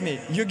against me,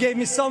 you gave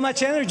me so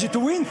much energy to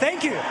win.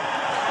 Thank you.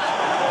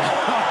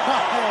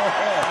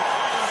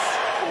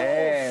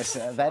 Yes,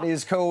 that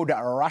is called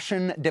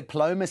Russian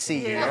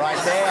diplomacy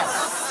right there.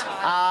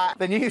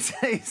 The new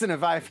season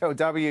of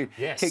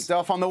AFLW kicked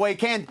off on the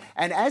weekend,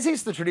 and as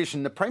is the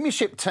tradition, the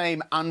Premiership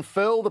team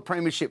unfurled the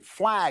Premiership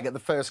flag at the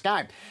first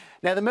game.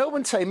 Now, the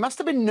Melbourne team must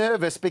have been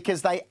nervous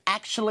because they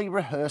actually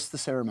rehearsed the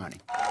ceremony.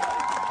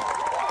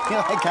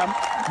 Here they come,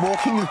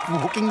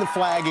 walking the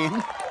flag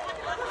in,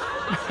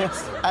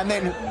 and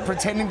then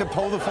pretending to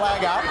pull the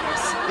flag up.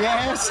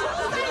 Yes,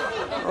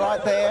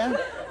 right there.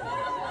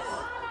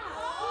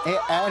 Yeah,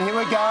 and here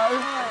we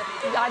go.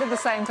 I did the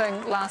same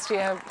thing last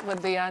year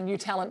with the new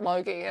talent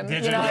Logie, and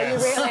Did you know, you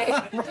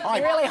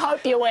really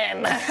hope you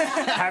win.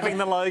 Having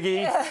the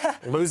Logie,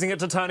 losing it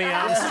to Tony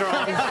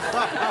Armstrong.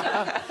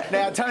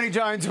 Now, Tony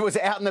Jones was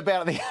out and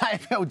about at the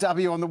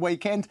AFLW on the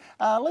weekend.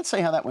 Let's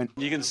see how that went.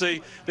 You can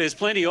see there's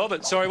plenty of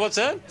it. Sorry, what's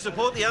that?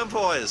 Support the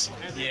umpires.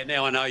 Yeah,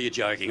 now I know you're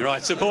joking,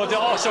 right? Support the...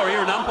 Oh, sorry,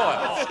 you're an umpire.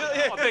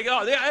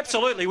 Oh, yeah,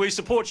 absolutely, we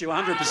support you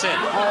 100%.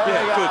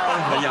 Yeah, good.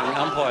 A young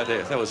umpire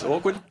there. That was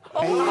awkward.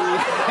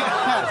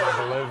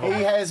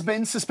 He has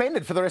been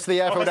suspended for the rest of the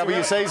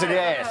AFLW season,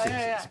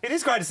 yes. It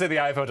is great to see the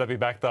AFLW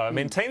back, though. I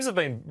mean, teams have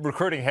been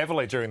recruiting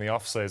heavily during the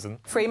off-season.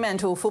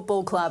 Fremantle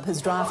Football Club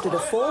has drafted a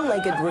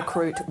four-legged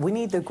recruit,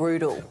 Winnie the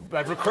Groodle.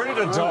 They've recruited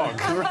a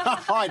dog.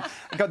 Right.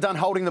 Got done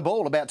holding the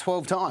ball about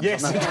 12 times.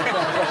 Yes.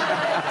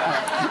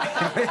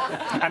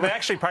 And they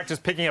actually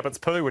practiced picking up its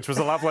poo, which was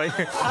a lovely,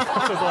 touch.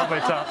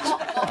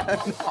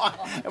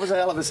 It was a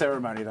hell of a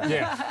ceremony, though.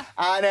 Yeah.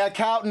 Now,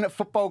 Carlton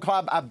Football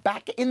Club are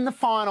back in the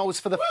finals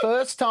for the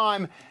first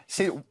time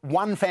since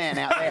one fan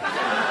out there.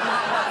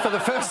 For the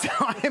first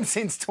time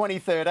since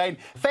 2013.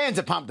 Fans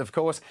are pumped, of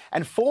course,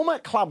 and former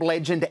club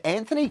legend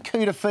Anthony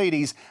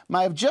Koutoufides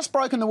may have just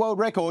broken the world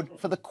record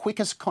for the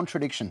quickest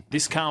contradiction.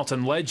 This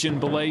Carlton legend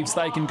believes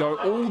they can go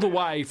all the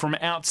way from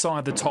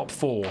outside the top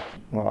four.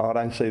 Well, I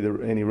don't see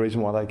any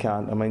reason why they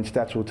can't. I mean,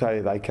 stats will tell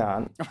you they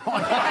can't.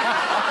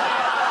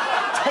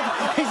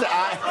 He's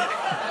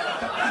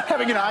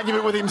having an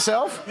argument with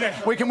himself. Yeah.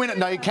 We can win it.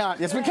 No, you can't.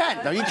 Yes, we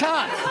can. No, you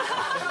can't.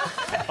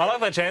 I like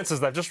their chances.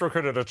 They've just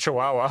recruited a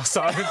Chihuahua,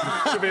 so it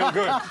should be all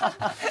good.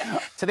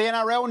 To the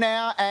NRL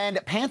now, and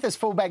Panthers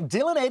fullback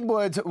Dylan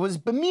Edwards was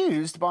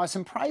bemused by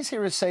some praise he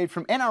received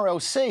from NRL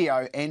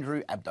CEO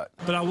Andrew Abdo.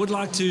 But I would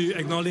like to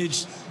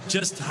acknowledge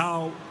just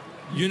how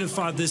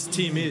unified this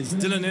team is.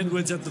 Dylan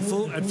Edwards at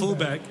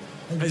fullback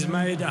has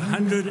made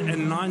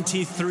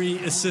 193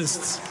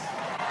 assists.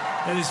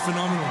 That is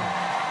phenomenal.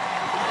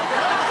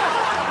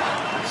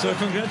 So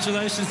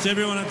congratulations to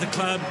everyone at the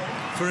club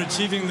for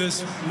achieving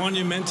this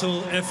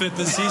monumental effort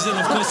this season.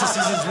 Of course, the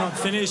season's not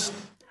finished.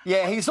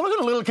 Yeah, he's looking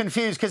a little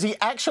confused because he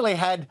actually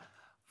had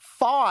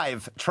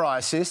 5 try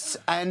assists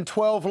and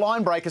 12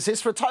 line break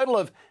assists for a total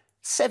of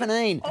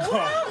 17.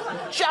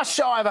 Just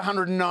shy of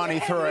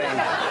 193.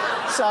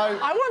 So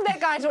I want that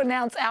guy to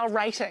announce our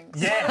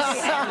ratings.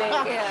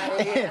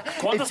 Yes.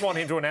 Qantas want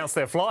him to announce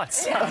their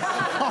flights.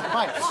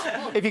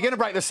 If you're going to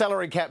break the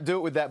salary cap, do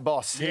it with that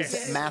boss.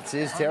 Yes. His maths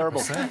is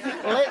terrible.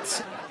 Let's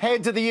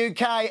head to the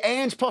UK.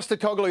 Ange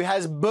Postecoglou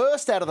has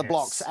burst out of the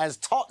blocks as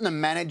Tottenham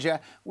manager,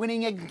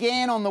 winning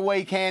again on the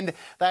weekend.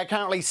 They are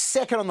currently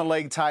second on the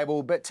league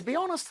table, but to be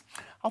honest,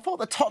 I thought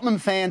the Tottenham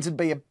fans would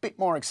be a bit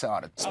more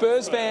excited.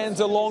 Spurs fans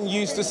are long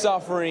used to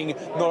suffering.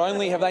 Not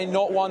only have they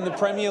not won the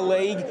Premier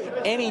League,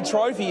 any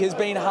trophy has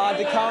been hard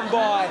to come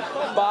by,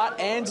 but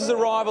Ange's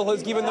arrival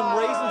has given them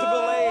reason to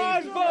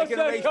believe they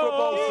can reach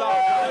football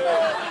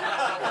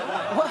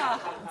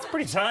It's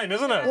pretty tame,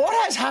 isn't it? What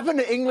has happened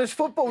to English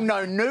football?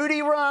 No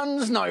nudie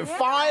runs, no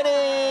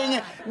fighting,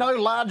 no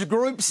large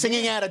groups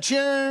singing out of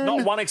tune.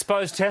 Not one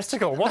exposed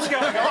testicle. What's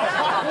going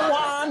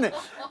on? One.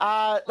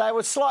 They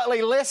were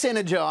slightly less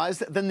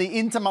energised than the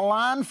Inter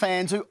Milan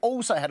fans who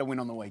also had a win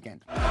on the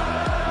weekend.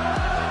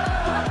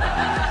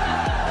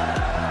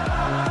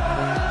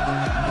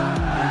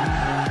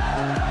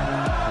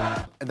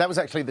 That was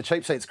actually the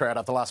cheap seats crowd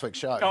after last week's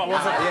show. Oh,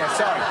 was it? Yeah,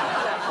 sorry.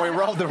 We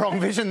rolled the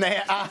wrong vision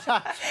there.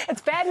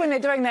 It's bad when they're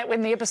doing that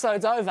when the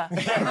episode's over.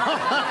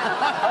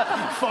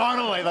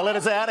 Finally, they let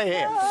us out of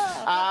here.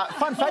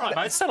 Fun fact... All right,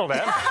 mate, settle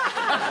down.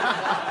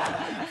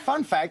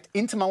 Fun fact,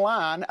 Inter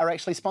Milan are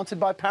actually sponsored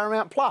by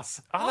Paramount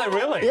Plus. Are they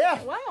really?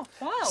 Yeah. Wow.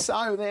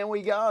 So there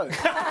we go.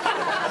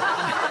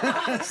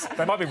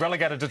 They might be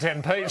relegated to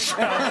 10 peach.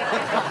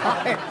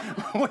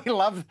 We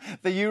love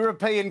the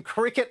European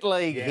Cricket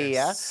League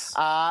here,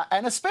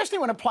 and especially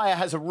when a player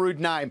has a rude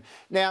name.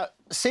 Now,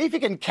 see if you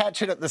can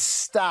catch it at the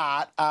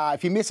start.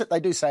 If you miss it,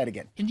 they do say it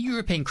again. In the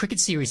European Cricket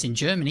Series in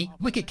Germany,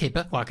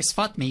 wicketkeeper Marcus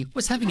Fatmi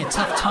was having a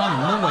tough time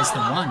and always the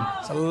one.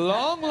 It's a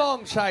long,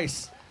 long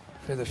chase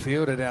for the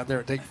fielder down there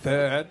at deep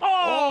third.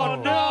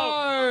 Oh,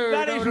 no!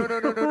 That is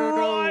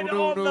right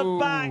on the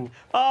back.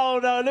 Oh,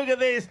 no, look at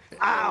this.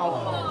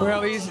 Ow.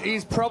 Well,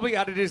 he's probably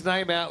uttered his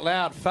name out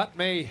loud. Fat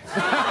me.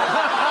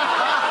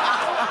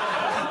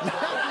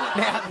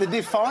 Now, the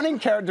defining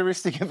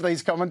characteristic of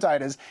these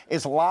commentators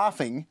is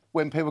laughing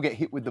when people get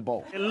hit with the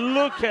ball.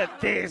 Look at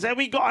this. And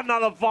we got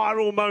another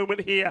viral moment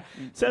here.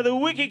 So the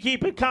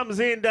wicketkeeper comes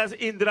in, does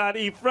Indra,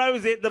 he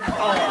throws it, the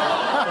ball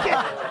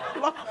gets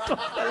blocked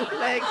off the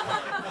leg.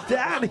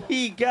 Down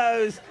he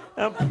goes.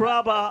 And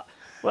Prabha,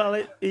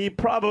 well, he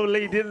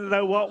probably didn't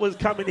know what was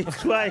coming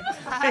his way.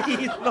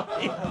 He's not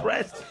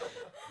impressed.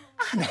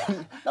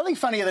 Nothing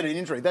funnier than an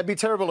injury. They'd be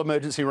terrible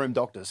emergency room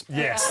doctors.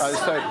 Yes. Those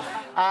two.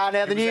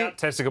 Now, the new...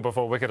 Testicle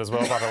before wicket as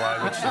well, by the way,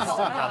 which is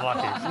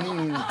unlucky.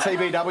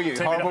 TBW,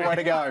 horrible way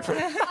to go.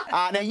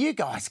 Now, you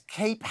guys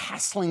keep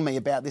hassling me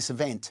about this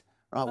event.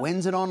 Right,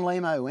 when's it on,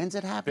 Limo? When's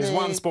it happening? There's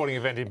one sporting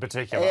event in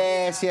particular.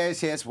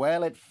 Yes.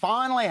 Well, it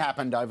finally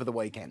happened over the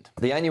weekend.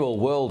 The annual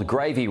World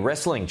Gravy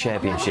Wrestling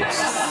Championships.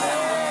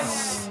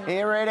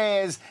 Here it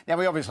is. Now,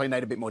 we obviously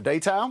need a bit more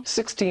detail.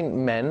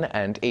 16 men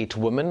and 8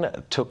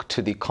 women took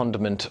to the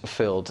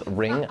condiment-filled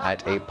ring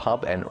at a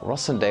pub in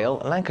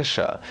Rossendale,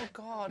 Lancashire. Oh,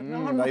 God,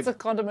 no one wants a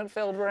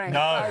condiment-filled ring.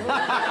 No.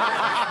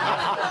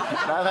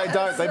 No, they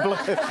don't. They blew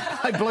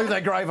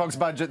their Gravox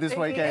budget this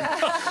weekend.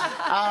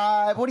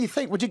 What do you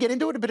think? Would you get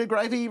into it, a bit of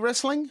gravy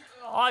wrestling?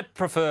 I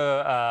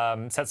prefer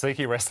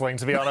Tzatziki wrestling,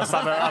 to be honest.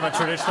 I'm a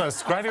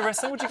traditionalist. Gravy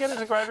wrestling? Would you get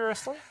into gravy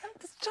wrestling?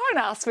 Don't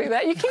ask me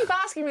that. You keep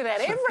asking me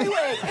that every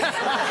week.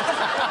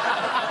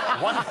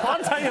 One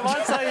day you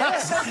might say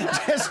yes.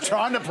 Just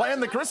trying to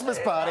plan the Christmas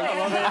party.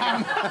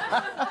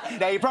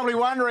 Now, you're probably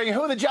wondering,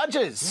 who are the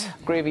judges?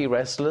 Gravy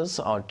wrestlers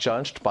are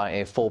judged by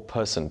a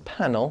 4-person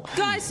panel.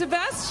 Guy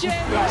Sebastian,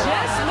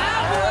 Jess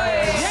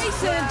Mowbray,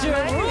 Jason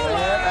Derulo.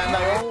 And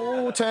they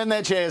all turn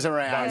their chairs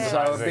around,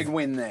 so a big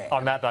win there.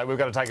 On that note, we've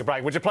got to take a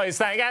break. Would you please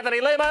thank Anthony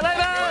Limo?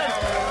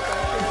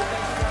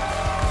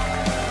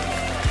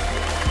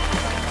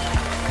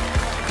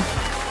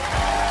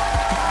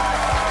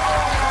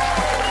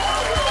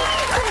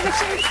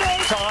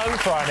 Time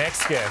for our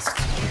next guest.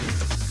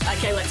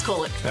 OK, let's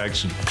call it.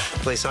 Action.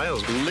 Lee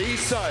Sales. Lee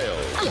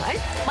Sales.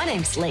 Hello, my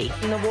name's Lee.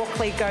 And the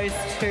Walkley goes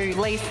to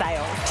Lee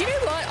Sales. Do you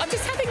know what? I'm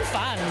just having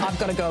fun. I've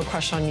got a girl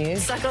crush on you.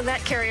 Suck on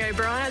that, Kerry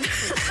O'Brien.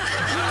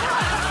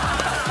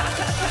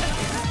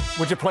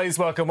 Would you please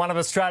welcome one of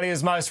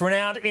Australia's most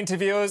renowned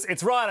interviewers?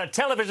 It's writer,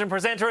 television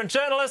presenter and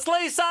journalist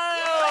Lee Sales.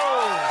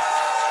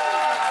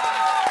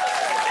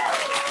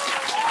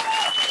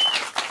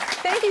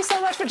 Thank you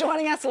so much for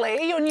joining us,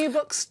 Lee. Your new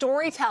book,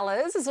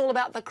 Storytellers, is all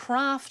about the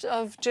craft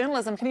of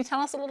journalism. Can you tell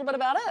us a little bit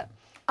about it?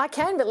 I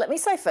can, but let me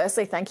say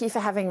firstly, thank you for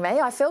having me.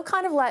 I feel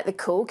kind of like the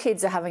cool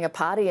kids are having a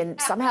party and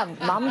somehow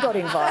Mum got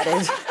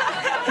invited.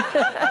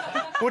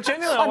 Well,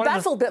 genuinely, I'm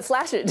baffled but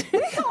flattered.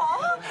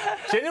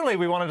 Genuinely,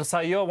 we wanted to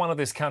say you're one of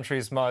this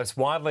country's most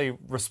widely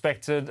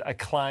respected,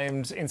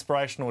 acclaimed,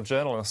 inspirational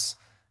journalists.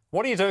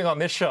 What are you doing on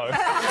this show?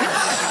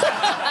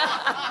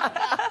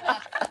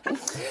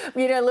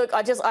 You know, look,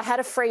 I had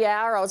a free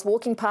hour. I was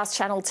walking past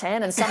Channel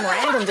 10 and some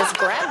random just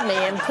grabbed me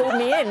and pulled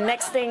me in.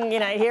 Next thing, you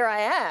know, here I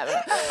am.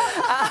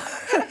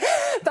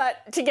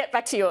 But to get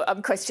back to your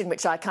question,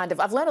 which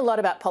I've learned a lot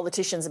about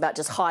politicians, about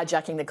just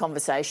hijacking the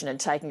conversation and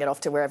taking it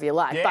off to wherever you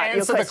like. Yeah, but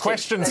answer the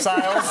question,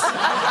 Sales.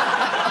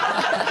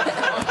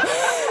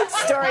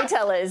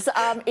 Storytellers.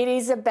 It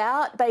is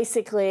about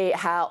basically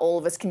how all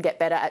of us can get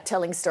better at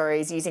telling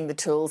stories using the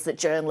tools that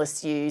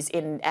journalists use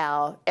in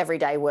our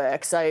everyday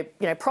work. So,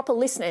 you know, proper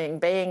listening,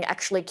 being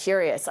actually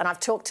curious. And I've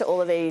talked to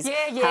all of these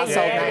household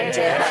name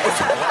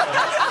journalists.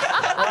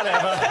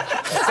 Whatever.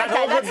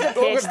 Okay, that's the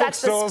pitch.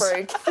 That's the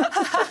spruik.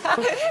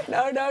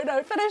 No.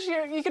 Finish.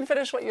 You can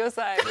finish what you were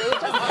saying. We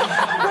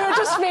were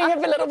just being a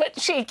little bit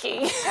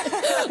cheeky.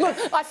 Look,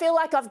 I feel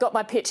like I've got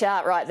my pitch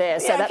out right there,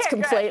 so that's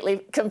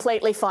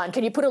completely fine.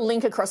 Can you put a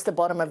link across the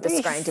bottom of the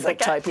screen to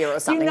Booktopia or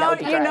something? That would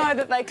be great. You know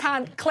that they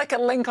can't click a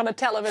link on a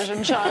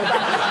television show.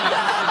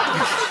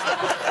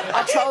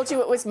 I told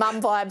you it was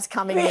mum vibes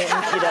coming in. You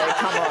know,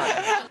 come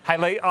on. Hey,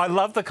 Lee, I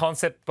love the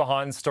concept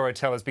behind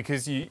Storytellers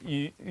because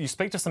you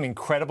speak to some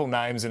incredible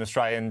names in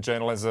Australian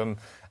journalism.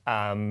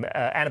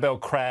 Annabelle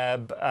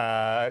Crabb,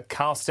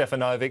 Carl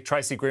Stefanovic,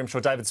 Tracy Grimshaw,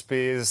 David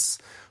Spears.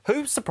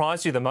 Who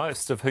surprised you the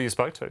most of who you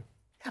spoke to?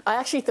 I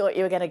actually thought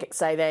you were going to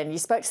say then you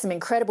spoke to some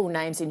incredible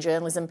names in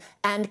journalism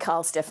and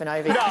Carl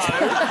Stefanovic.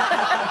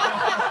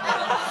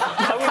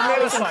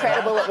 Carl is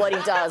incredible at what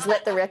he does.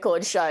 Let the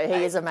record show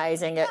he is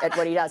amazing at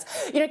what he does.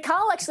 You know,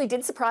 Carl actually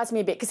did surprise me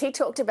a bit because he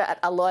talked about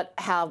a lot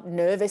how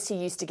nervous he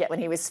used to get when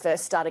he was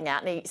first starting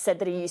out, and he said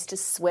that he used to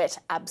sweat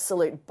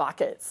absolute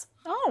buckets.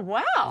 Oh,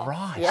 wow.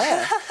 Right.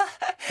 Yeah.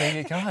 There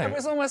you go. It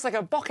was almost like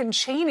a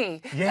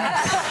bocconcini.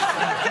 Yes.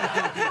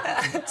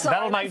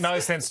 That'll make no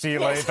sense to you,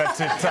 Lee, but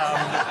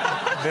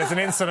there's an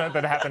incident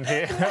that happened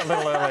here a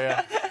little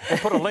earlier. We'll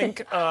put a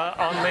link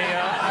on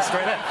the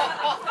screen there.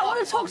 I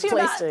want to talk to you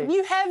about,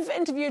 you have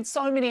interviewed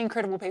so many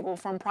incredible people,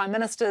 from Prime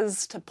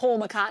Ministers to Paul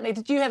McCartney.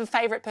 Did you have a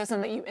favourite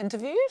person that you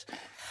interviewed?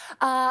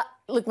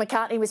 Look,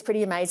 McCartney was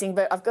pretty amazing,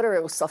 but I've got a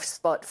real soft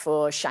spot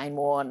for Shane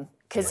Warne.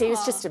 Because he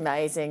was just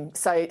amazing,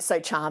 so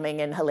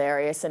charming and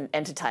hilarious and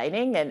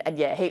entertaining. And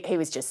yeah, he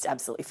was just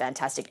absolutely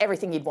fantastic.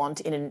 Everything you'd want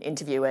in an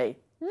interviewee.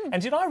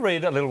 And did I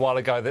read a little while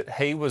ago that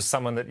he was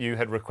someone that you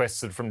had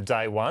requested from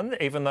day one,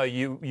 even though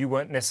you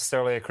weren't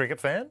necessarily a cricket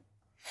fan?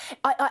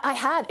 I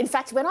had. In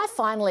fact, when I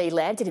finally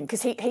landed him,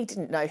 because he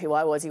didn't know who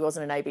I was, he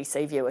wasn't an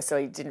ABC viewer, so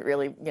he didn't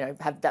really,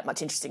 have that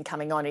much interest in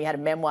coming on. He had a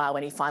memoir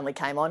when he finally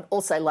came on.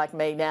 Also, like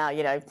me now,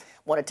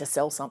 wanted to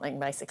sell something,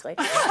 basically. Is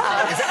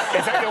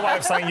that your way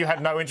of saying you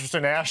had no interest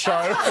in our show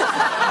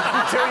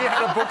until you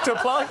had a book to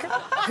plug?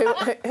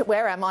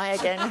 Where am I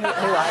again? Who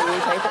are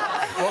you people?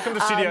 Welcome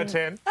to Studio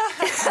 10.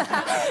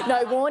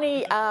 No,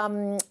 Warnie,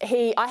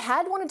 I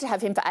had wanted to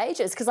have him for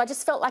ages because I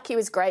just felt like he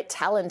was great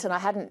talent, and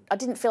I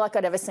didn't feel like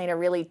I'd ever seen a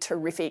really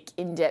terrific,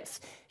 in-depth,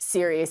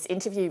 serious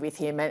interview with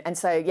him. And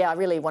so, yeah, I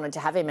really wanted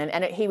to have him.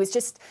 And he was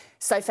just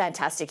so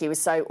fantastic. He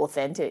was so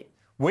authentic.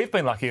 We've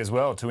been lucky as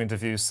well to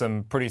interview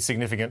some pretty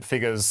significant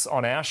figures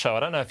on our show.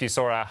 I don't know if you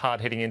saw our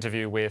hard-hitting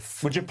interview with...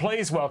 Would you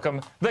please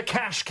welcome the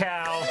Cash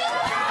Cow?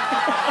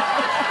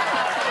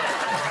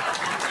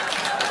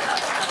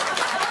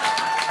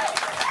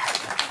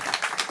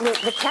 Look,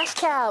 the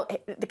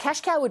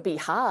cash cow would be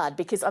hard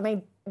because, I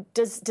mean,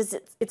 does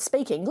it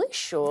speak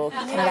English or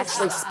can it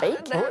actually speak?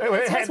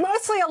 It's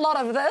mostly a lot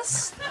of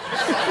this.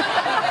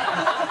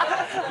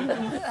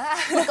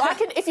 Look, I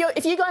can.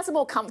 If you guys are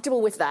more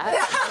comfortable with that,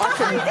 I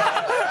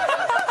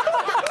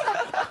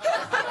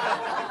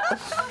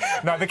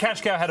can. No, the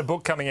Cash Cow had a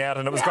book coming out,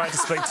 and it was great to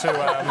speak to.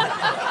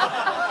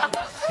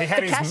 He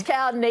had the cash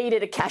cow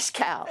needed a cash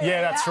cow.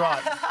 Yeah, that's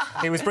right.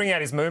 He was bringing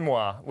out his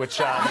memoir, which.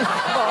 Okay,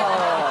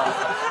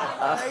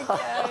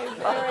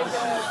 very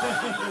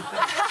good.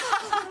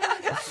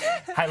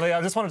 Hey, Lee,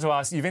 I just wanted to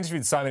ask, you've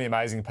interviewed so many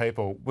amazing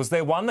people. Was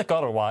there one that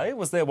got away?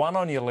 Was there one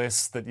on your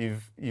list that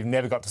you've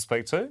never got to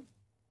speak to?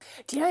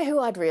 Do you know who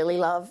I'd really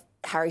love?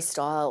 Harry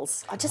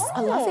Styles. I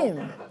love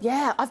him.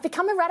 Yeah, I've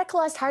become a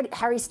radicalised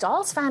Harry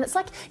Styles fan. It's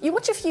like you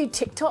watch a few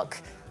TikTok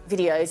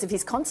videos of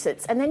his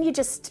concerts and then you're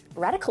just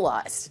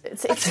radicalised.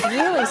 It's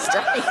really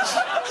strange.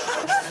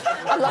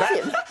 I love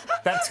him.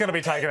 That's going to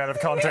be taken out of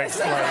context,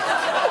 Lee.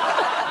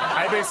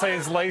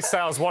 ABC's Lee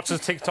Sales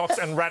watches TikToks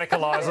and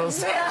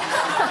radicalises.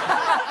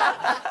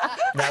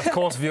 Now, of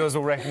course, viewers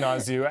will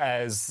recognise you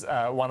as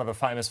one of the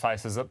famous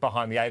faces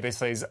behind the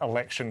ABC's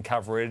election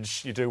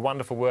coverage. You do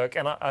wonderful work,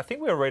 and I think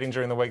we were reading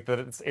during the week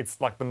that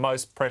it's like the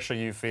most pressure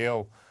you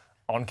feel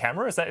on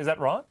camera. Is that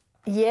right?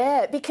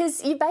 Yeah,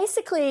 because you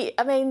basically,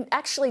 I mean,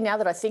 actually, now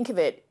that I think of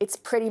it, it's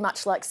pretty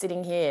much like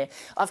sitting here.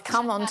 I've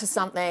come onto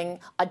something,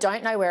 I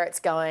don't know where it's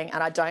going,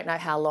 and I don't know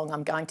how long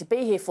I'm going to be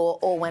here for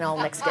or when I'll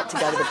next get to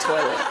go to the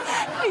toilet.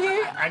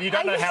 And you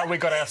don't know how we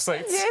got our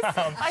seats. Yes.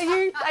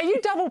 Are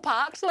you double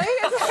parked, Lee?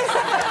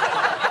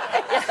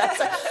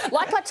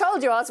 Like I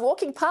told you, I was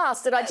walking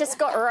past and I just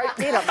got roped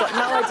in. I've got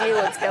no idea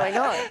what's going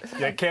on.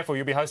 Yeah, careful,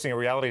 you'll be hosting a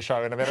reality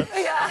show in a minute.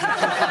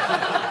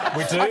 Yeah.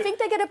 We do. I think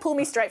they're going to pull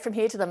me straight from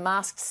here to the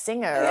Masked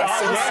Singer.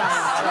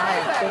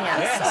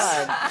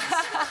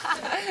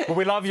 Well,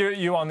 we love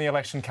you on the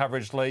election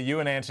coverage, Lee. You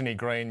and Anthony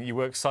Green, you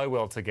work so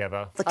well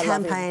together. The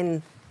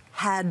campaign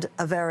had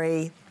a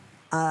very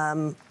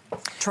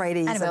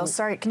tradies. Annabelle,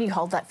 sorry, can you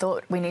hold that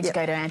thought? We need to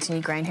go to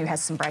Anthony Green, who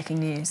has some breaking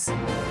news.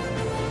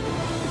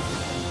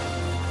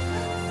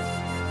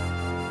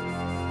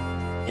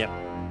 Yep.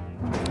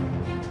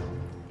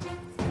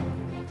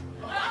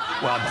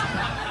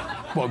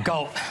 Well,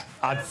 Gold,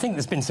 I think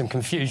there's been some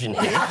confusion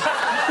here.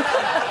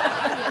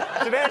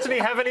 Did Anthony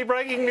have any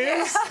breaking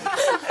news?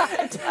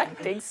 I don't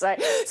think so.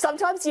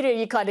 Sometimes,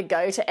 you kind of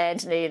go to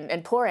Anthony,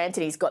 and poor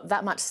Anthony's got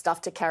that much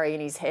stuff to carry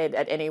in his head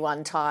at any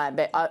one time.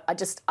 But I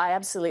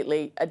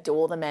absolutely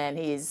adore the man.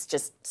 He is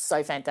just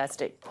so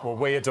fantastic. Well,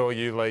 we adore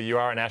you, Lee. You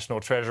are a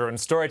national treasure, and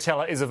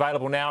Storyteller is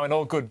available now in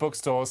all good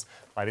bookstores.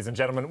 Ladies and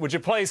gentlemen, would you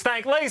please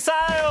thank Leigh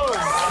Sales?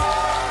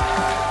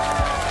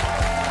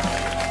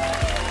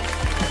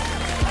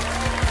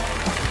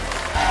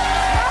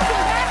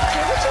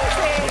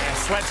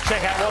 Let's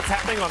check out what's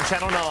happening on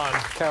Channel 9.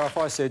 Cara, if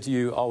I said to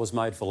you I was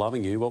made for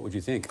loving you, what would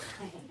you think?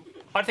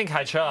 I think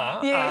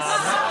HR. Yes.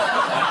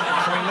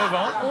 Can we move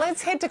on?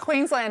 Let's head to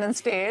Queensland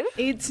instead.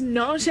 It's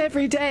not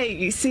every day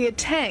you see a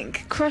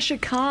tank crush a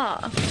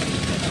car.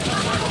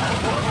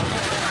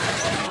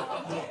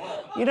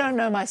 You don't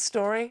know my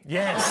story?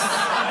 Yes.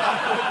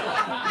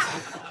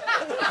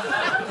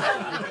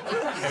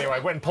 Anyway,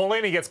 when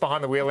Paulini gets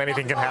behind the wheel,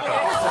 anything can happen.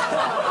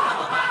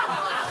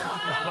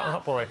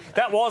 Oh, boy.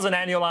 That was an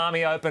annual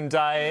Army Open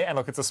day, and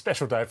look, it's a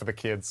special day for the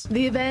kids.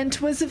 The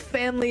event was a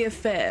family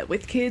affair,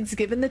 with kids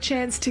given the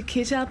chance to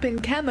kit up in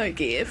camo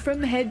gear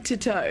from head to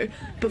toe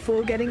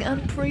before getting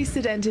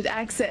unprecedented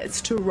access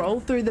to roll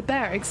through the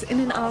barracks in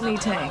an army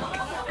tank.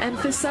 And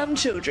for some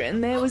children,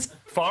 there was...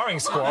 Firing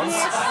squads?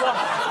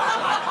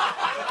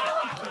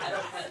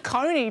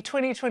 Coney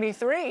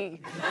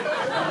 2023.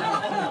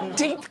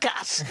 Deep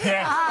cut.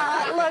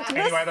 Yeah. Look,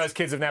 anyway, those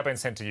kids have now been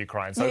sent to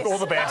Ukraine, so all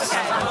the best.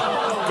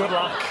 Good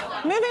luck.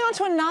 Moving on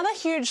to another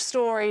huge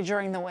story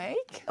during the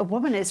week. A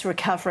woman is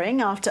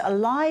recovering after a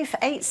live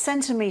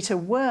 8-centimetre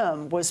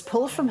worm was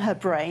pulled from her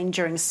brain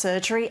during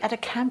surgery at a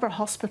Canberra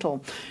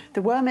hospital.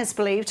 The worm is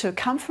believed to have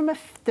come from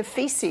the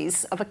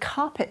faeces of a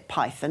carpet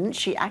python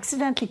she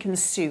accidentally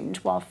consumed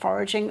while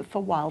foraging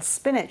for wild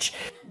spinach.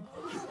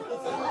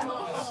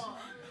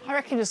 I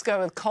reckon just go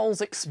with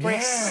Coles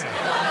Express.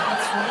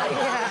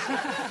 Yeah.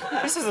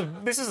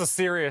 This is a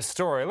serious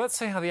story. Let's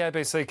see how the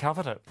ABC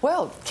covered it.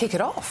 Well, kick it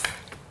off.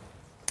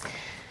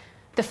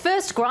 The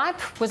first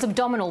gripe was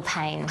abdominal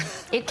pain.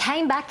 It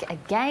came back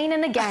again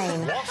and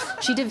again.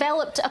 She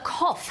developed a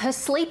cough, her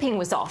sleeping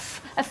was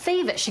off, a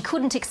fever she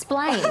couldn't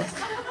explain.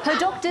 Her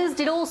doctors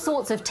did all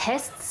sorts of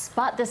tests,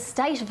 but the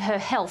state of her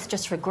health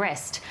just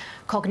regressed.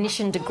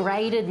 Cognition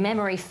degraded,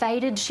 memory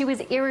faded, she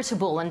was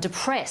irritable and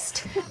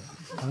depressed.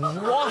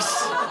 What?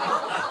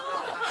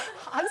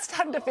 I'm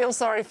starting to feel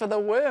sorry for the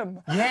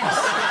worm. Yes.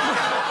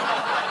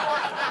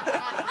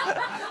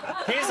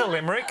 Here's a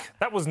limerick.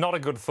 That was not a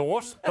good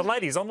thought. The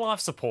lady's on life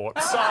support,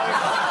 so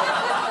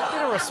a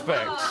bit of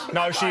respect.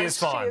 No, she is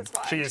fine.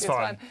 She is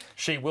fine.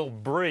 She will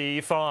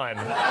breathe fine.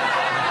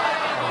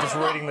 I'm just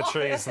reading the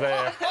trees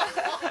there.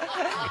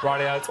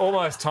 Rightio, it's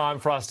almost time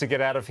for us to get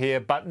out of here,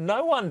 but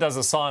no one does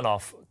a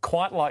sign-off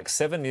quite like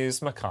 7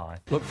 News Mackay.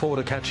 Look forward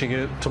to catching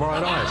you tomorrow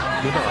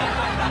night. Good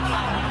night.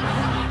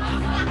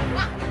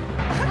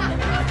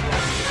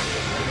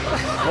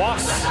 What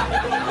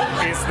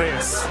is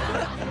this?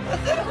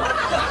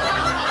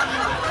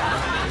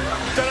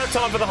 Don't have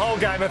time for the whole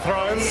Game of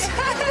Thrones.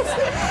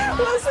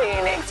 We'll see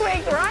you next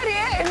week right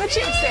here